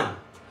son.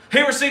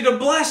 He received a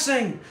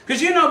blessing.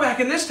 Because you know back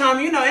in this time,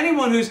 you know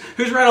anyone who's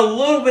read a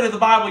little bit of the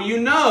Bible,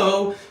 you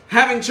know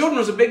having children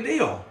was a big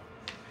deal.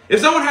 If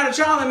someone had a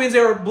child, that means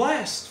they were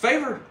blessed,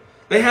 favored.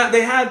 They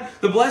had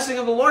the blessing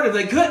of the Lord. If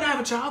they couldn't have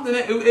a child, then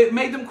it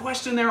made them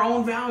question their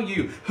own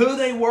value, who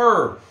they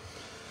were.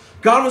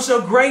 God was so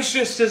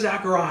gracious to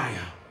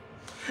Zechariah.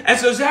 And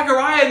so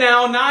Zechariah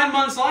now, 9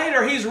 months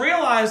later, he's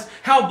realized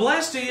how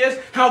blessed he is,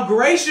 how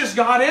gracious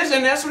God is,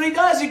 and that's what he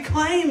does. He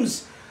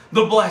claims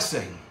the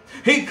blessing.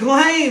 He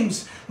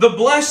claims the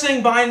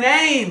blessing by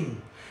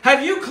name.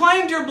 Have you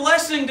claimed your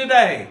blessing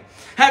today?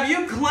 Have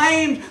you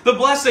claimed the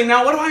blessing?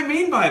 Now, what do I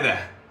mean by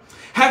that?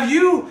 Have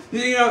you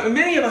know,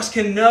 many of us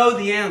can know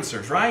the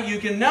answers, right? You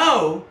can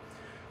know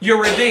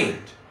you're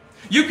redeemed.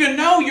 You can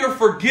know you're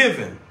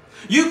forgiven.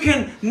 You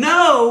can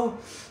know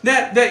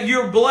that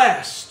you're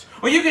blessed.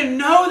 Or you can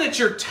know that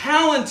you're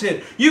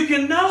talented. You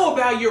can know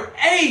about your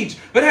age.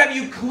 But have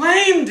you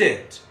claimed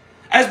it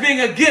as being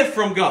a gift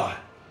from God?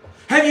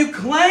 Have you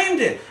claimed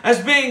it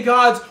as being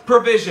God's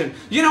provision?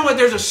 You know what?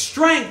 There's a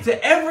strength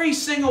to every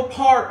single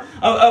part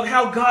of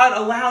how God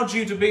allowed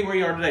you to be where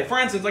you are today. For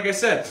instance, like I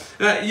said,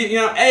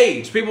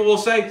 age. People will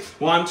say,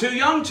 well, I'm too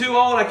young, too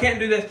old, I can't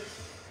do this.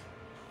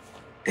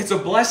 It's a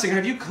blessing.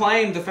 Have you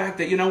claimed the fact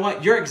that, you know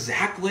what? You're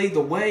exactly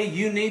the way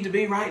you need to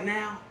be right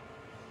now?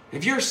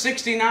 If you're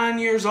 69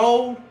 years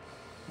old,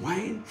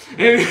 Wayne,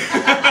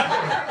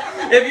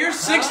 if you're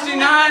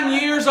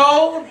 69 years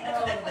old,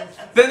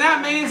 then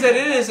that means that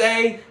it is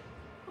a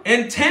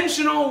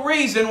intentional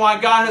reason why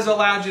God has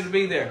allowed you to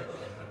be there.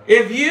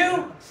 If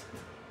you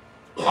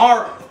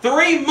are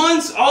 3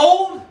 months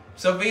old,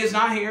 Sophia's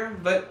not here,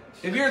 but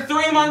if you're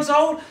 3 months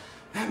old,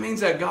 that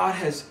means that God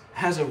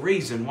has a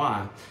reason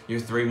why you're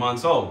 3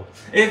 months old.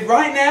 If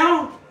right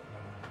now,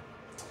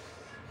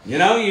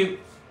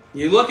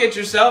 you look at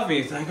yourself and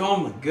you think, oh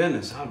my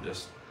goodness, I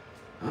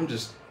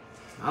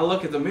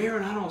look at the mirror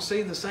and I don't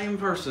see the same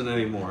person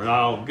anymore.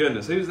 Oh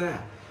goodness, who's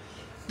that?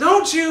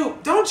 Don't you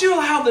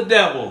allow the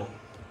devil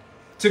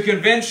to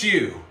convince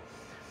you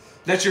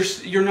that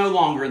you're no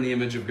longer in the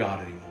image of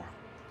God anymore.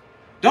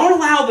 Don't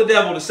allow the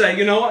devil to say,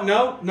 you know what,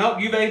 no,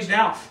 you've aged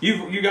out.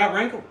 You got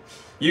wrinkled.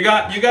 You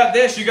got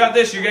this, you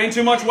gained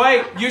too much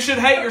weight. You should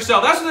hate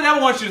yourself. That's what the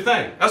devil wants you to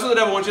think. That's what the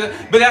devil wants you to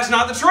think. But that's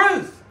not the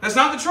truth. That's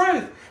not the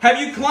truth. Have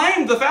you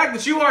claimed the fact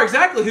that you are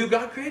exactly who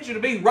God created you to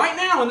be right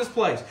now in this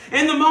place,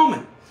 in the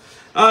moment?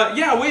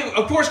 We,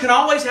 of course, can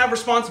always have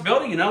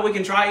responsibility. We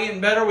can try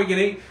eating better. We can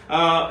eat,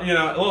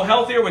 a little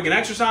healthier. We can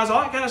exercise,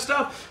 all that kind of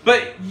stuff.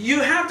 But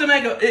you have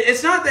to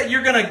it's not that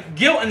you're going to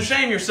guilt and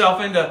shame yourself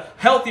into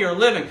healthier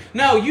living.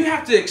 No, you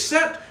have to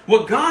accept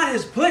what God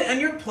has put on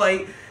your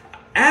plate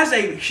as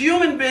a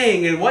human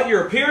being and what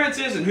your appearance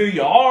is and who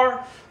you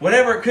are,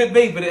 whatever it could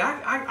be. But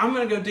I'm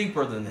going to go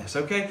deeper than this,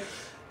 okay?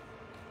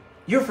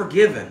 You're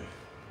forgiven.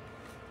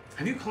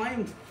 Have you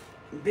claimed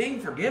being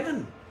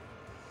forgiven?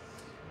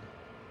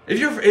 If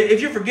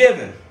you're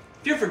forgiven,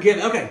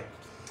 okay.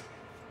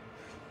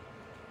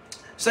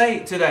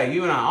 Say today,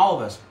 you and I, all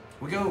of us,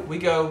 we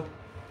go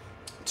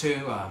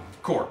to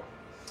court,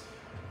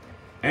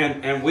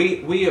 and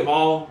we have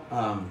all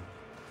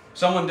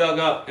someone dug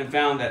up and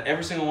found that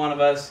every single one of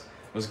us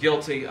was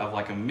guilty of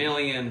like 1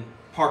 million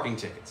parking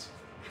tickets.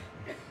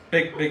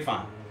 Big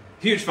fine,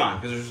 huge fine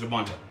because there's just a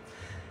bunch of them.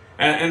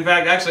 And in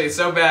fact, actually, it's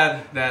so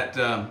bad that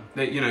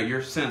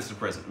you're sentenced to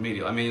prison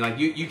immediately. I mean, like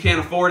you can't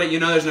afford it.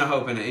 There's no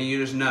hope in it, and you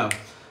just know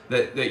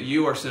that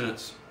you are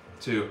sentenced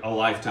to a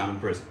lifetime in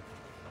prison.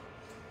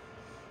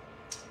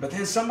 But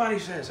then somebody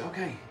says,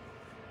 okay,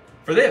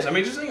 for this, I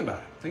mean, just think about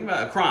it. Think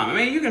about a crime. I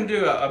mean, you can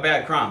do a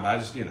bad crime,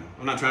 but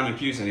I'm not trying to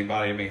accuse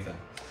anybody of anything.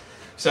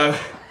 So,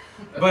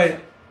 but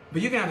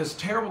you can have this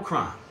terrible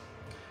crime,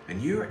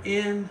 and you're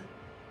in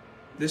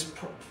this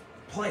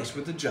place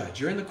with the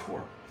judge. You're in the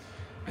court.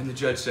 And the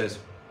judge says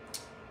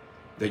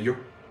that your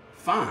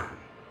fine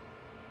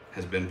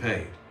has been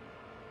paid,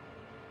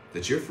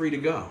 that you're free to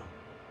go.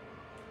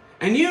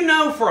 And you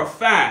know for a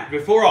fact,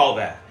 before all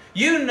that,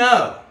 in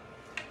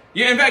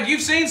fact,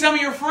 you've seen some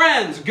of your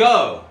friends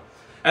go,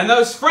 and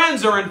those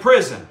friends are in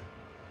prison.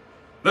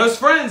 Those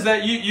friends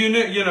that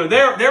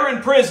they're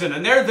in prison,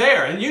 and they're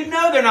there, and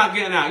they're not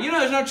getting out.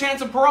 There's no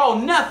chance of parole,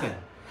 nothing.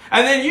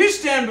 And then you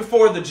stand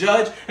before the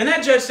judge, and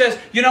that judge says,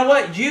 you know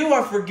what? You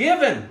are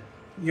forgiven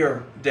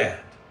your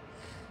debt.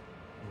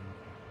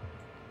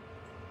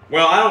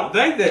 Well,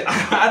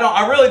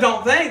 I really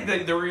don't think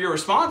that your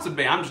response would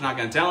be, I'm just not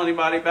going to tell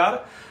anybody about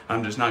it.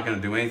 I'm just not going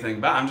to do anything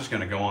about it. I'm just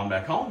going to go on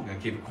back home. I'm going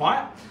to keep it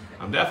quiet.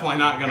 I'm definitely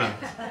not going to,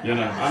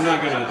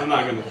 I'm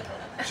not going to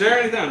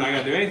share anything. I'm not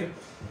going to do anything.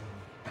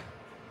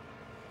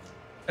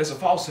 As a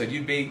falsehood,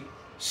 you'd be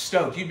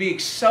stoked. You'd be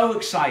so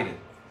excited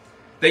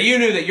that you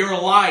knew that your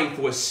life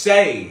was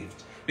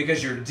saved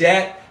because your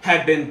debt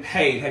had been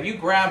paid. Have you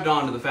grabbed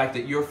onto the fact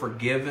that you're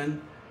forgiven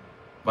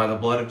by the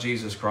blood of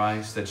Jesus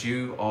Christ, that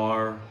you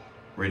are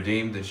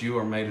redeemed, that you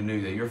are made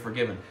anew, that you're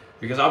forgiven?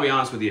 Because I'll be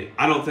honest with you,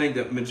 I don't think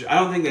that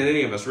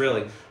any of us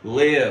really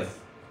live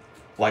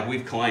like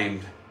we've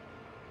claimed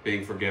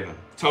being forgiven.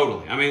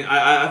 Totally. I mean,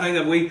 I think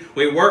that we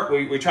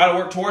try to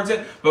work towards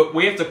it, but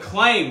we have to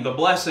claim the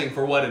blessing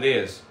for what it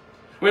is.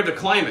 We have to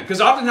claim it. Because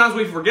oftentimes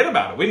we forget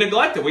about it. We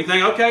neglect it. We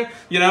think, okay,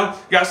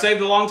 got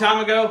saved a long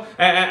time ago.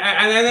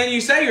 And then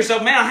you say to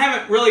yourself, man, I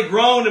haven't really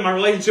grown in my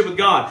relationship with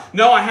God.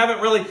 No, I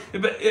haven't really.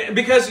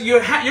 Because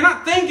you're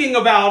not thinking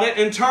about it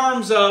in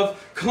terms of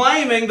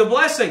claiming the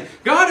blessing.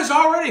 God has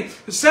already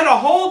set a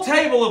whole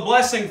table of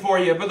blessing for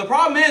you. But the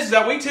problem is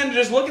that we tend to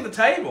just look at the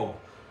table.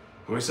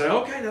 And we say,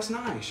 okay, that's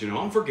nice.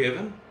 I'm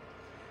forgiven.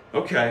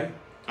 Okay,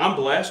 I'm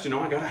blessed. I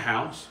got a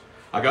house.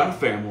 I got a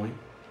family.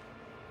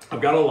 I've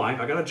got a life,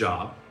 I got a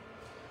job.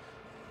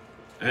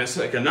 And it's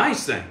like a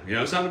nice thing,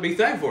 something to be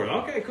thankful for.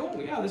 Okay,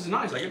 cool, yeah, this is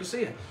nice, I get to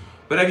see it.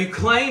 But have you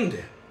claimed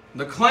it?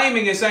 The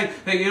claiming is saying,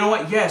 that, you know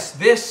what, yes,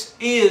 this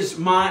is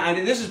my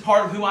identity, this is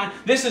part of who I am.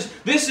 This is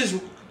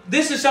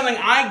something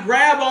I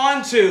grab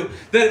onto,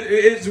 that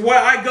is what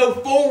I go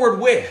forward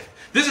with.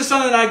 This is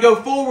something that I go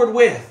forward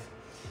with.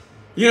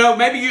 You know,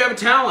 maybe you have a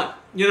talent.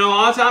 You know, a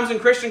lot of times in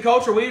Christian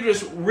culture, we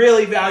just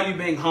really value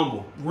being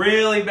humble.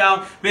 Really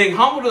value being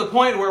humble to the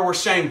point where we're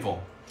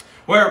shameful.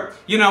 Where,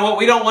 you know what,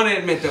 we don't want to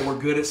admit that we're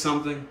good at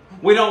something.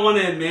 We don't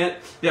want to admit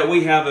that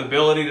we have the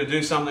ability to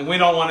do something. We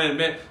don't want to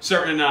admit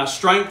certain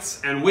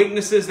strengths and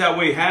weaknesses that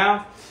we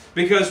have.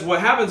 Because what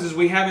happens is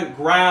we haven't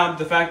grabbed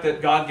the fact that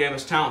God gave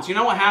us talents. You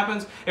know what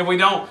happens if we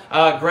don't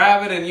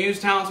grab it and use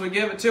talents we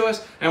give it to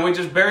us and we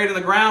just bury it in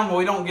the ground? Well,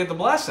 we don't get the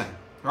blessing.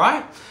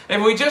 Right?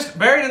 If we just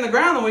bury it in the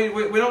ground, then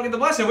we don't get the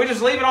blessing. We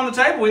just leave it on the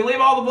table. We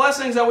leave all the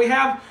blessings that we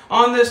have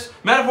on this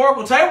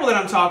metaphorical table that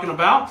I'm talking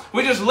about.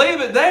 We just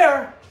leave it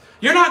there.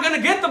 You're not going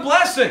to get the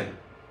blessing.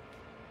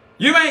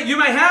 You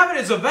may have it.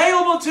 It's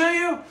available to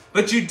you,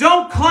 but you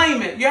don't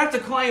claim it. You have to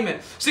claim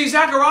it. See,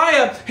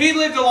 Zechariah, he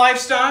lived a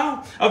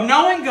lifestyle of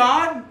knowing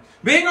God,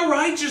 being a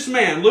righteous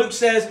man. Luke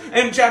says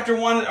in chapter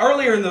 1,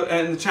 earlier in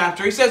the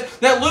chapter, he says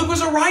that Luke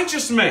was a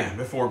righteous man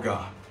before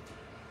God.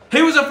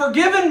 He was a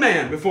forgiven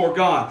man before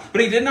God, but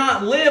he did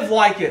not live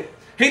like it.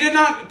 He did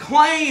not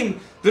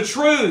claim the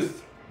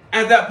truth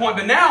at that point.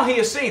 But now he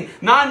has seen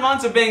 9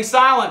 months of being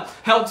silent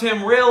helped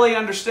him really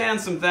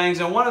understand some things.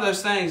 And one of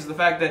those things is the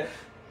fact that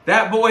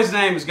that boy's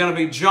name is going to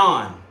be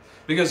John,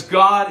 because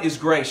God is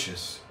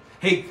gracious.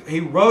 He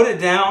wrote it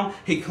down,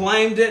 he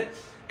claimed it,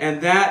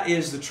 and that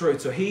is the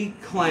truth. So he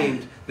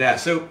claimed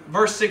that. So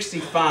verse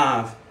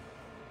 65,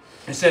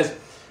 it says,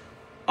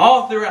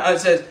 all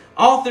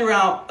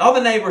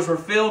the neighbors were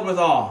filled with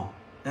awe.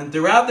 And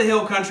throughout the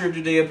hill country of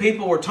Judea,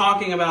 people were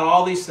talking about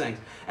all these things.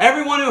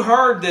 Everyone who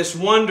heard this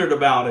wondered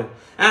about it,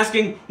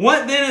 asking,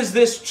 what then is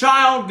this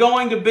child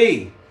going to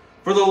be?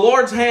 For the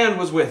Lord's hand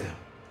was with him.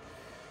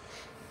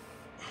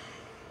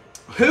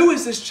 Who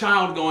is this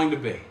child going to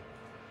be?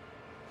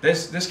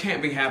 This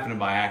can't be happening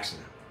by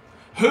accident.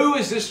 Who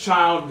is this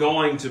child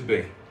going to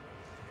be?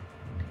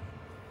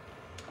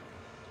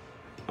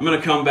 I'm going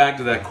to come back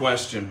to that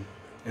question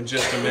in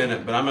just a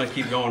minute, but I'm going to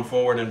keep going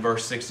forward in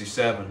verse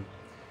 67.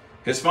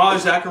 His father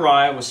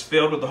Zechariah was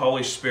filled with the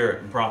Holy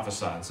Spirit and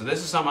prophesied. So this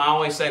is something I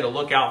always say to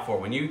look out for.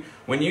 When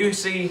you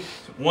see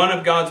one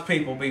of God's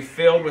people be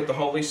filled with the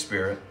Holy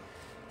Spirit,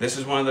 this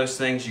is one of those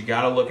things you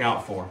got to look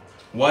out for.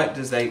 What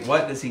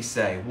does he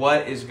say?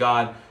 What is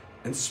God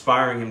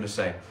inspiring him to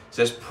say? It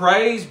says,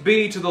 praise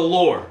be to the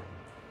Lord,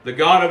 the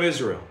God of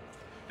Israel,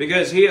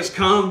 because he has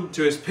come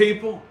to his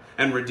people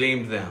and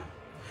redeemed them.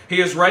 He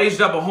has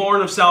raised up a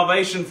horn of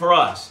salvation for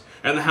us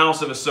and the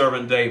house of his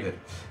servant David,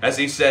 as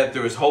he said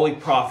through his holy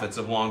prophets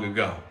of long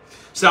ago.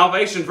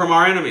 Salvation from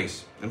our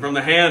enemies and from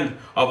the hand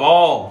of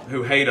all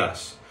who hate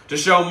us, to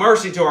show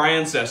mercy to our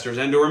ancestors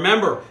and to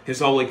remember his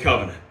holy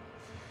covenant.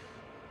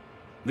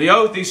 The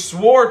oath he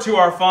swore to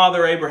our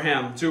father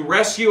Abraham, to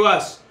rescue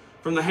us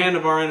from the hand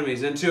of our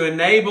enemies and to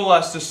enable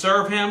us to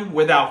serve him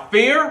without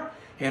fear,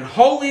 in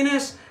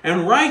holiness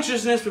and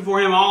righteousness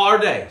before him all our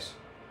days.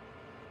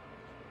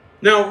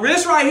 Now,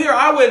 this right here,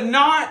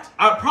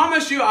 I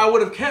promise you, I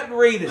would have kept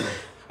reading.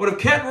 And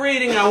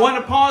I wouldn't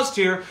have paused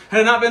here had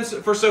it not been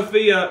for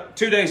Sophia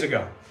 2 days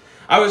ago.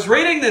 I was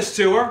reading this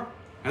to her,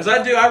 as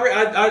I do.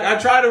 I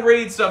try to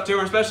read stuff to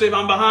her, especially if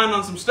I'm behind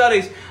on some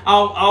studies.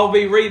 I'll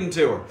be reading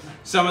to her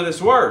some of this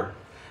word.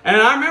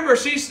 And I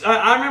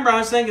remember I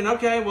was thinking,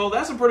 okay, well,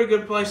 that's a pretty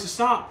good place to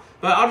stop,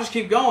 but I'll just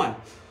keep going.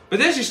 But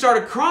then she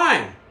started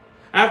crying.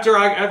 After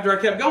I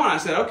kept going, I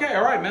said, okay,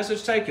 all right,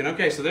 message taken.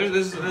 Okay, so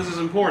this is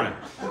important.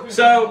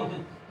 So,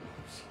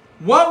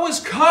 what was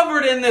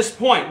covered in this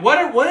point?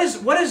 What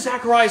is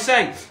Zechariah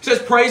saying? He says,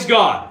 praise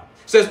God.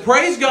 He says,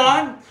 praise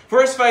God for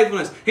his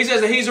faithfulness. He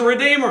says that he's a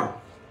redeemer.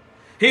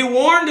 He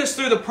warned us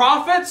through the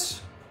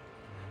prophets.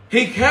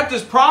 He kept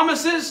his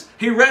promises.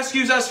 He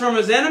rescues us from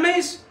his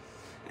enemies.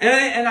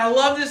 And I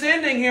love this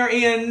ending here.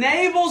 He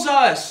enables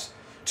us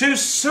to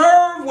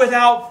serve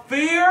without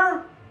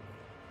fear,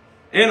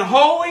 in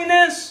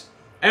holiness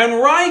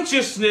and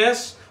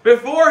righteousness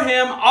before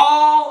him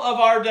all of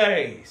our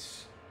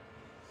days.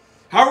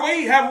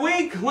 Have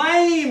we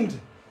claimed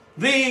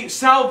the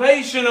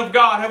salvation of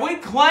God? Have we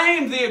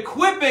claimed the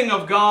equipping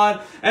of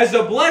God as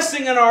a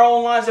blessing in our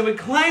own lives? Have we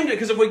claimed it?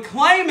 Because if we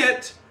claim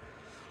it,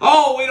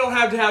 we don't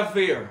have to have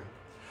fear.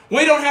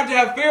 We don't have to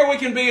have fear. We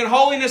can be in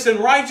holiness and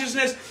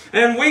righteousness,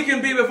 and we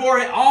can be before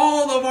him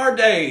all of our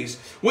days.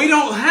 We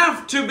don't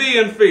have to be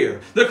in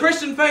fear. The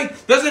Christian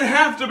faith doesn't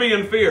have to be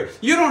in fear.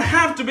 You don't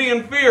have to be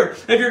in fear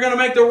if you're going to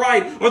make the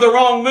right or the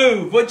wrong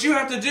move. What you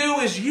have to do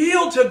is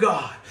yield to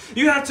God.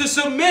 You have to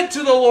submit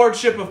to the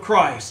Lordship of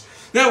Christ.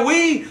 That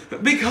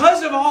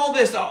because of all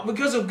this,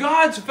 because of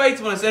God's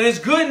faithfulness and his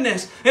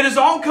goodness, it has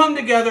all come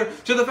together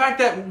to the fact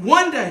that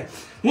one day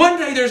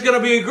there's going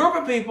to be a group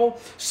of people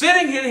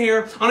sitting in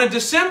here on a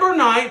December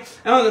night,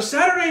 and on a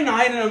Saturday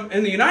night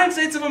in the United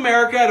States of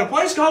America at a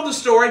place called The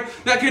Story,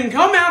 that can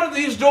come out of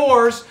these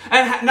doors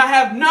and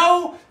have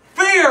no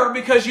fear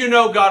because you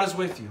know God is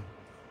with you.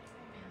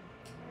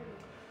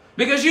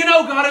 Because you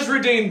know God has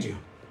redeemed you.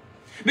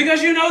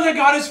 Because you know that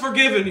God has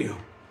forgiven you.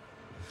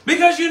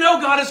 Because you know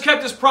God has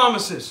kept his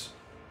promises.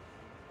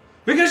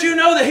 Because you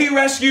know that he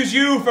rescues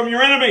you from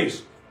your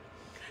enemies.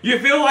 You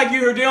feel like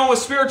you are dealing with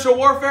spiritual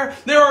warfare?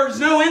 There are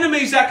no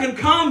enemies that can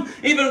come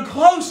even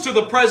close to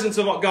the presence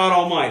of God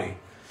Almighty.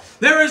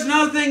 There is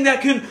nothing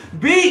that can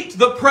beat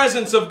the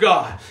presence of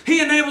God.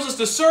 He enables us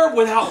to serve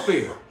without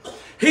fear.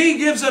 He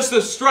gives us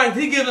the strength.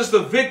 He gives us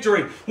the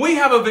victory. We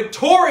have a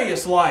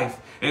victorious life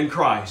in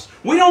Christ.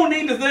 We don't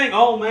need to think,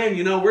 oh man,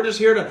 you know, we're just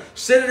here to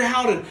sit it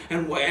out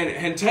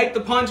and take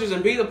the punches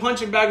and be the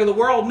punching bag of the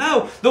world.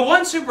 No, the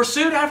ones who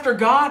pursued after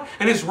God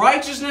and His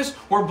righteousness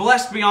were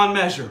blessed beyond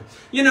measure.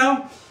 You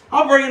know,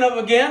 I'll bring it up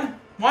again.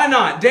 Why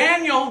not?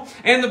 Daniel,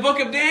 in the book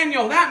of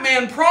Daniel, that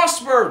man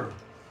prospered.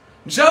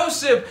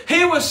 Joseph,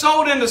 he was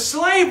sold into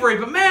slavery,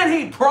 but man,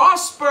 he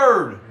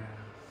prospered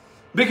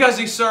because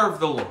he served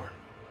the Lord.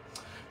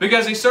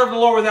 Because he served the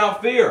Lord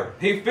without fear.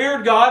 He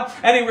feared God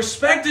and he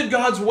respected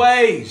God's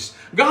ways.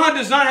 God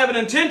does not have an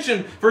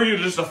intention for you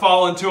just to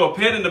fall into a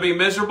pit and to be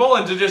miserable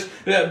and to just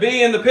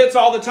be in the pits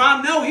all the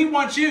time. No, He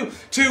wants you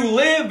to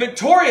live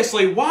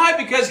victoriously. Why?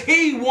 Because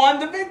He won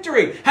the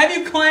victory. Have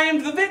you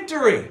claimed the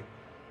victory?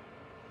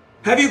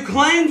 Have you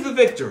claimed the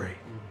victory?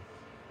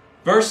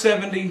 Verse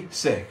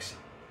 76.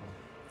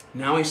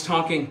 Now he's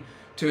talking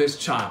to his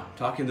child,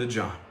 talking to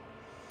John.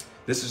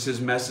 This is his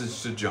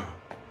message to John.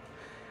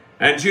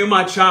 And you,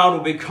 my child,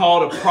 will be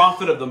called a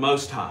prophet of the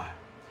Most High,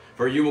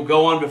 for you will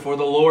go on before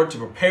the Lord to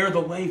prepare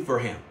the way for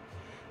Him,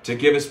 to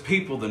give His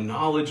people the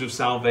knowledge of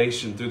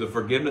salvation through the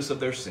forgiveness of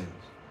their sins,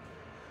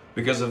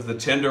 because of the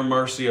tender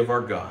mercy of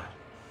our God,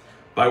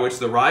 by which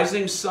the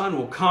rising sun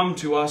will come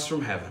to us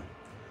from heaven,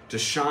 to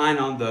shine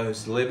on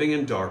those living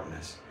in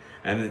darkness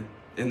and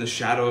in the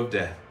shadow of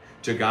death,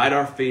 to guide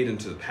our feet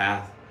into the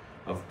path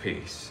of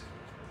peace.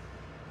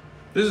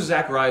 This is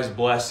Zechariah's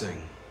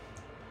blessing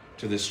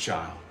to this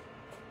child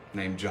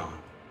named John.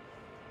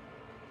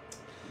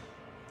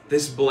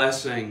 This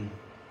blessing,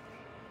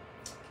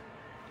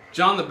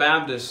 John the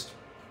Baptist,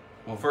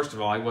 well, first of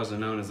all, he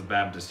wasn't known as a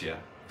Baptist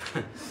yet.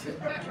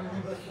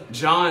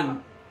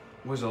 John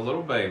was a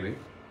little baby.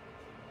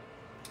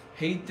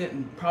 He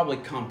didn't probably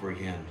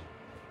comprehend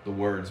the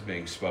words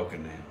being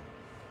spoken to him.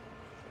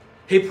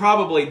 He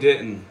probably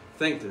didn't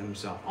think to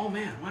himself, oh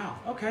man, wow,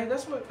 okay,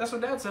 that's what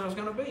Dad said I was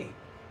going to be.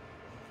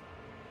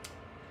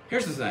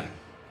 Here's the thing.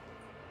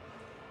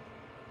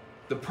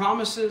 The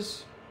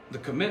promises, the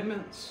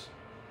commitments,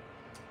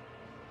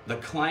 the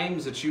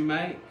claims that you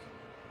make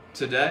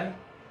today,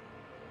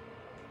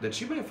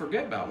 that you may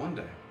forget about one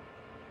day,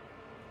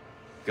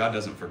 God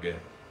doesn't forget.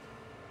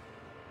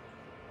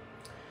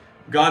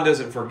 God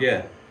doesn't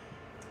forget.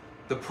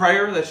 The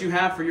prayer that you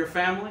have for your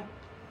family,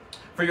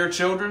 for your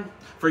children,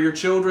 for your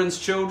children's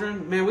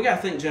children, man, we got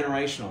to think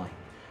generationally.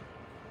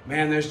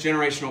 Man, there's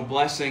generational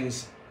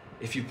blessings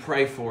if you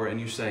pray for it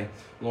and you say,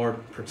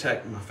 Lord,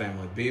 protect my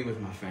family, be with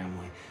my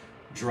family.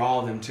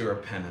 Draw them to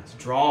repentance.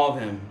 Draw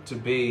them to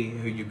be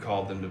who you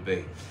called them to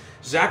be.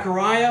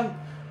 Zechariah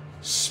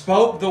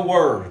spoke the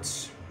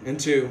words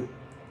into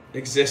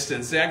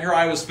existence.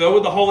 Zechariah was filled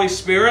with the Holy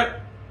Spirit.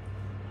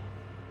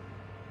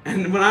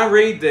 And when I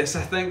read this,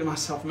 I think to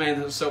myself, man,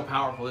 this is so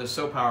powerful. This is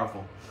so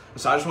powerful.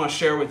 So I just want to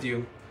share with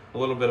you a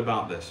little bit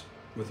about this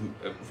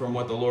from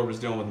what the Lord was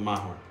doing with my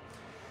heart.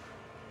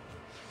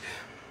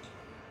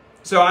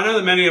 So I know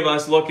that many of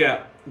us look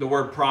at the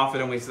word prophet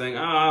and we think,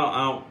 oh,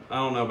 I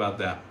don't know about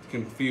that. It's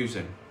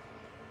confusing.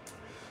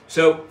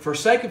 So for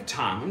sake of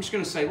time, I'm just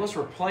going to say, let's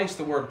replace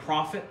the word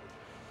prophet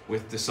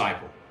with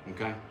disciple.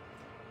 Okay?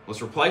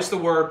 Let's replace the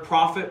word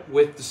prophet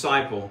with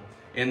disciple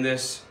in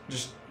this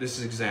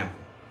example.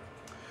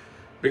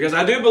 Because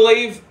I do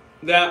believe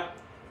that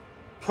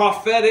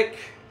prophetic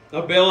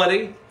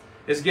ability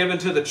is given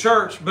to the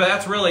church, but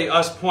that's really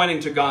us pointing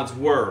to God's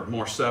Word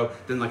more so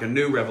than like a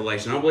new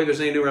revelation. I don't believe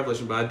there's any new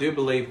revelation, but I do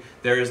believe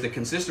there is the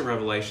consistent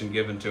revelation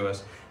given to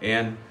us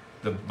in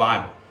the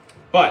Bible.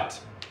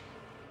 But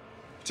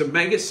to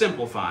make it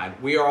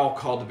simplified, we are all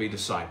called to be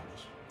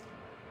disciples.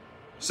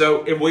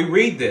 So if we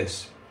read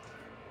this,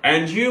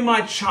 and you,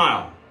 my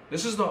child,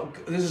 this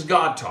is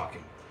God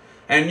talking,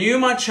 and you,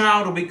 my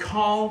child, will be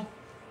called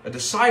a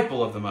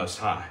disciple of the Most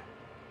High.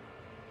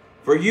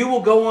 For you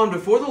will go on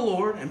before the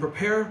Lord and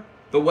prepare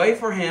the way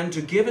for Him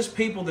to give His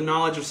people the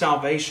knowledge of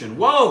salvation.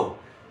 Whoa!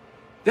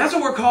 That's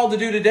what we're called to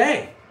do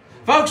today.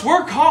 Folks,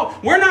 we're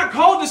not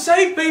called to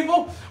save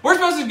people. We're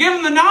supposed to give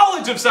them the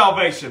knowledge of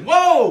salvation.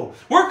 Whoa!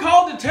 We're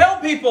called to tell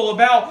people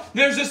about,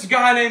 there's this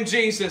guy named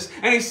Jesus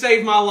and He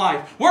saved my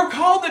life. We're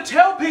called to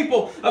tell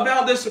people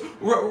about this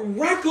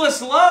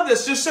reckless love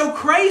that's just so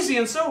crazy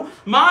and so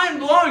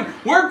mind-blowing.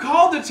 We're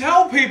called to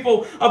tell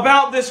people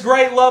about this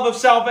great love of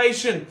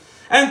salvation.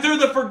 And through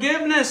the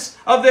forgiveness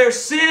of their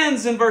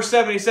sins in verse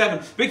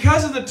 77.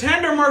 Because of the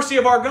tender mercy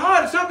of our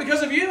God. It's not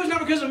because of you, it's not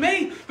because of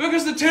me. But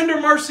because of the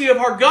tender mercy of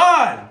our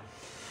God.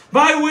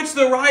 By which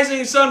the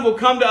rising sun will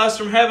come to us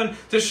from heaven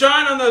to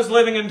shine on those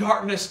living in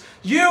darkness.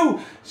 You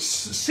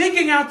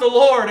seeking out the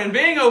Lord and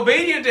being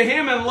obedient to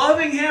Him and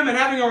loving Him and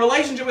having a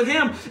relationship with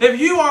Him. If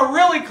you are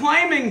really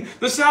claiming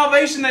the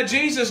salvation that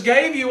Jesus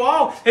gave you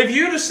all. If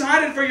you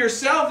decided for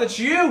yourself that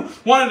you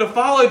wanted to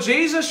follow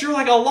Jesus, you're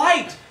like a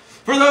light.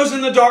 for those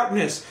in the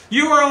darkness.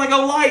 You are like a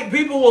light.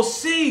 People will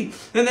see,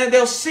 and then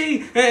they'll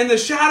see in the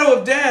shadow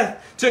of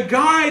death to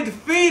guide the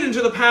feet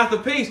into the path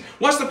of peace.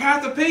 What's the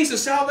path of peace?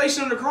 It's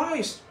salvation under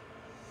Christ.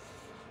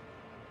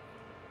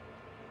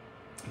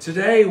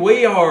 Today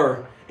we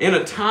are in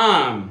a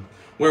time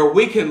where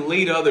we can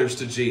lead others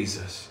to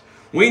Jesus.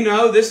 We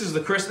know this is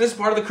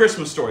part of the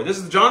Christmas story. This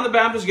is John the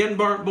Baptist getting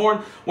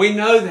born. We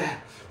know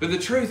that. But the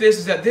truth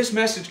is that this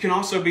message can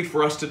also be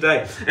for us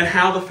today. And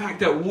how the fact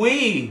that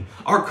we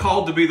are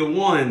called to be the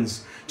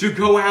ones to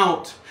go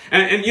out.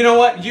 And you know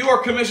what? You are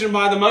commissioned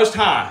by the Most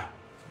High.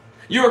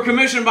 You are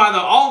commissioned by the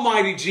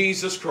Almighty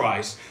Jesus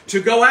Christ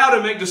to go out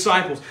and make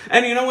disciples.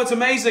 And you know what's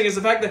amazing is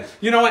the fact that,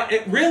 you know what,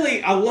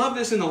 I love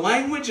this in the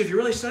language, if you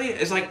really study it,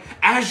 it's like,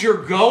 as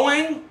you're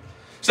going.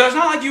 So it's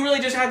not like you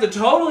really just have to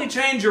totally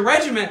change your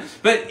regiment,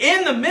 but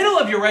in the middle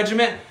of your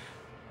regiment,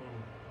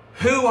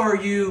 who are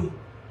you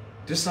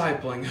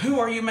discipling? Who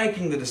are you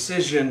making the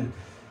decision?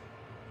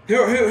 Who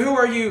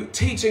are you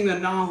teaching the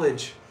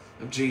knowledge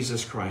of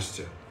Jesus Christ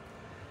to?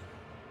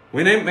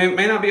 We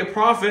may not be a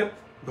prophet,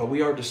 but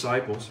we are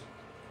disciples.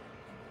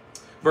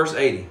 Verse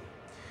 80,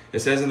 it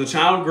says, "And the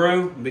child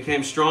grew and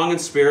became strong in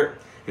spirit,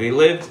 and he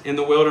lived in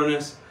the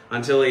wilderness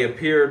until he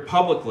appeared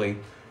publicly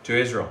to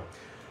Israel."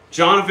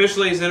 John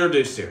officially is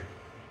introduced here.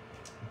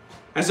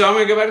 And so I'm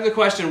going to go back to the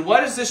question,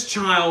 what is this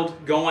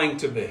child going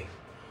to be?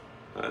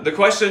 The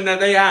question that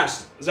they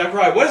asked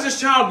Zechariah, what is this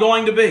child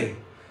going to be?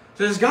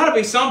 So there's got to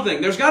be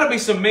something. There's got to be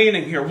some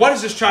meaning here. What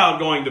is this child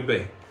going to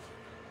be?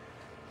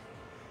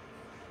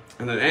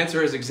 And the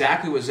answer is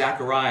exactly what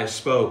Zechariah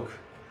spoke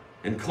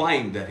and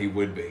claimed that he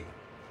would be.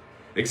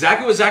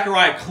 Exactly what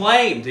Zechariah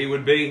claimed he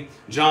would be,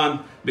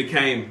 John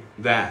became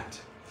that.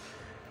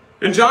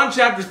 In John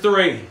chapter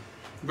 3,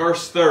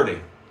 verse 30,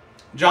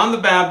 John the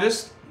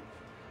Baptist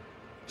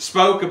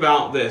spoke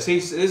about this.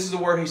 This is the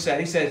word he said.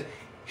 He says,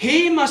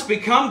 he must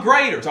become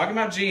greater. Talking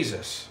about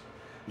Jesus.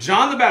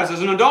 John the Baptist,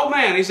 as an adult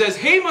man, he says,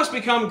 he must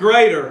become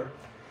greater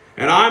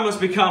and I must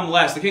become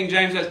less. The King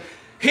James says,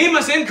 he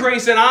must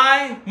increase and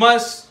I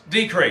must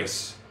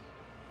decrease.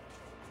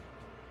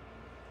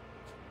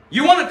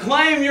 You want to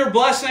claim your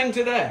blessing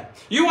today?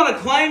 You want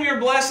to claim your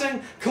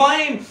blessing?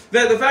 Claim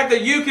that the fact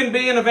that you can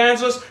be an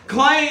evangelist?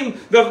 Claim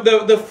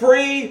the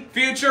free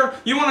future?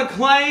 You want to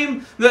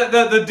claim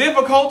the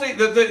difficulty?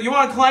 You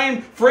want to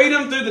claim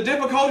freedom through the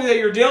difficulty that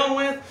you're dealing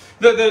with?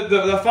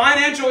 The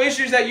financial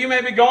issues that you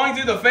may be going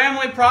through? The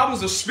family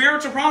problems? The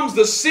spiritual problems?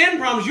 The sin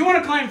problems? You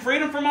want to claim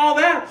freedom from all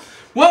that?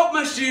 What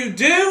must you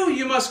do?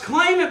 You must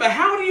claim it. But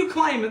how do you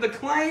claim it?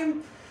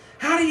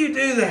 How do you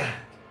do that?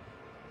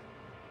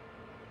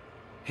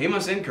 He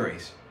must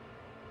increase.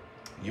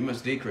 You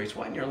must decrease.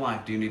 What in your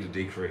life do you need to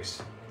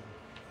decrease?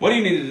 What do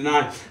you need to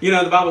deny? You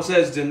know, the Bible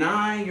says,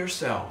 deny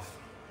yourself.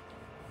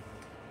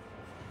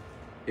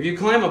 If you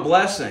claim a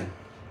blessing,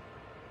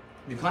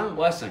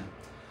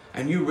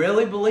 and you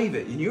really believe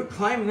it, and you're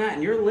claiming that,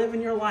 and you're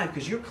living your life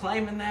because you're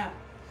claiming that,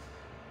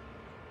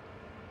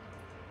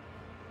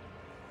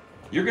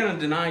 you're going to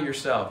deny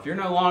yourself. You're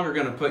no longer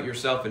going to put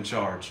yourself in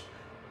charge.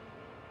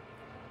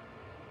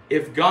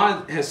 If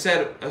God has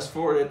set us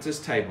forward at this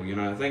table, you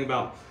know, think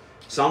about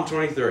Psalm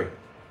 23.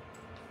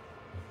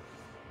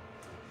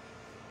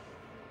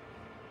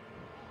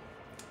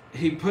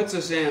 He puts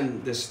us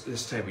in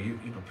this table. You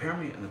prepare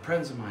me in the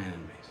presence of my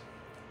enemies.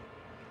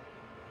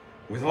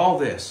 With all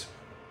this,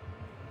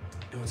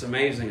 and what's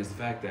amazing is the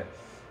fact that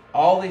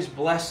all these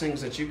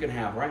blessings that you can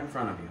have right in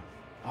front of you,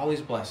 all these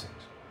blessings,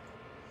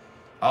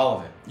 all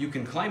of it, you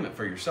can claim it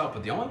for yourself,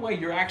 but the only way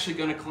you're actually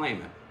going to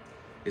claim it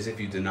is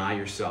if you deny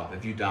yourself,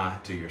 if you die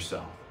to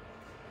yourself.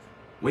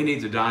 We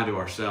need to die to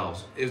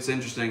ourselves. What's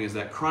interesting is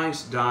that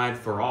Christ died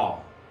for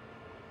all.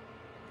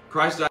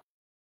 Christ died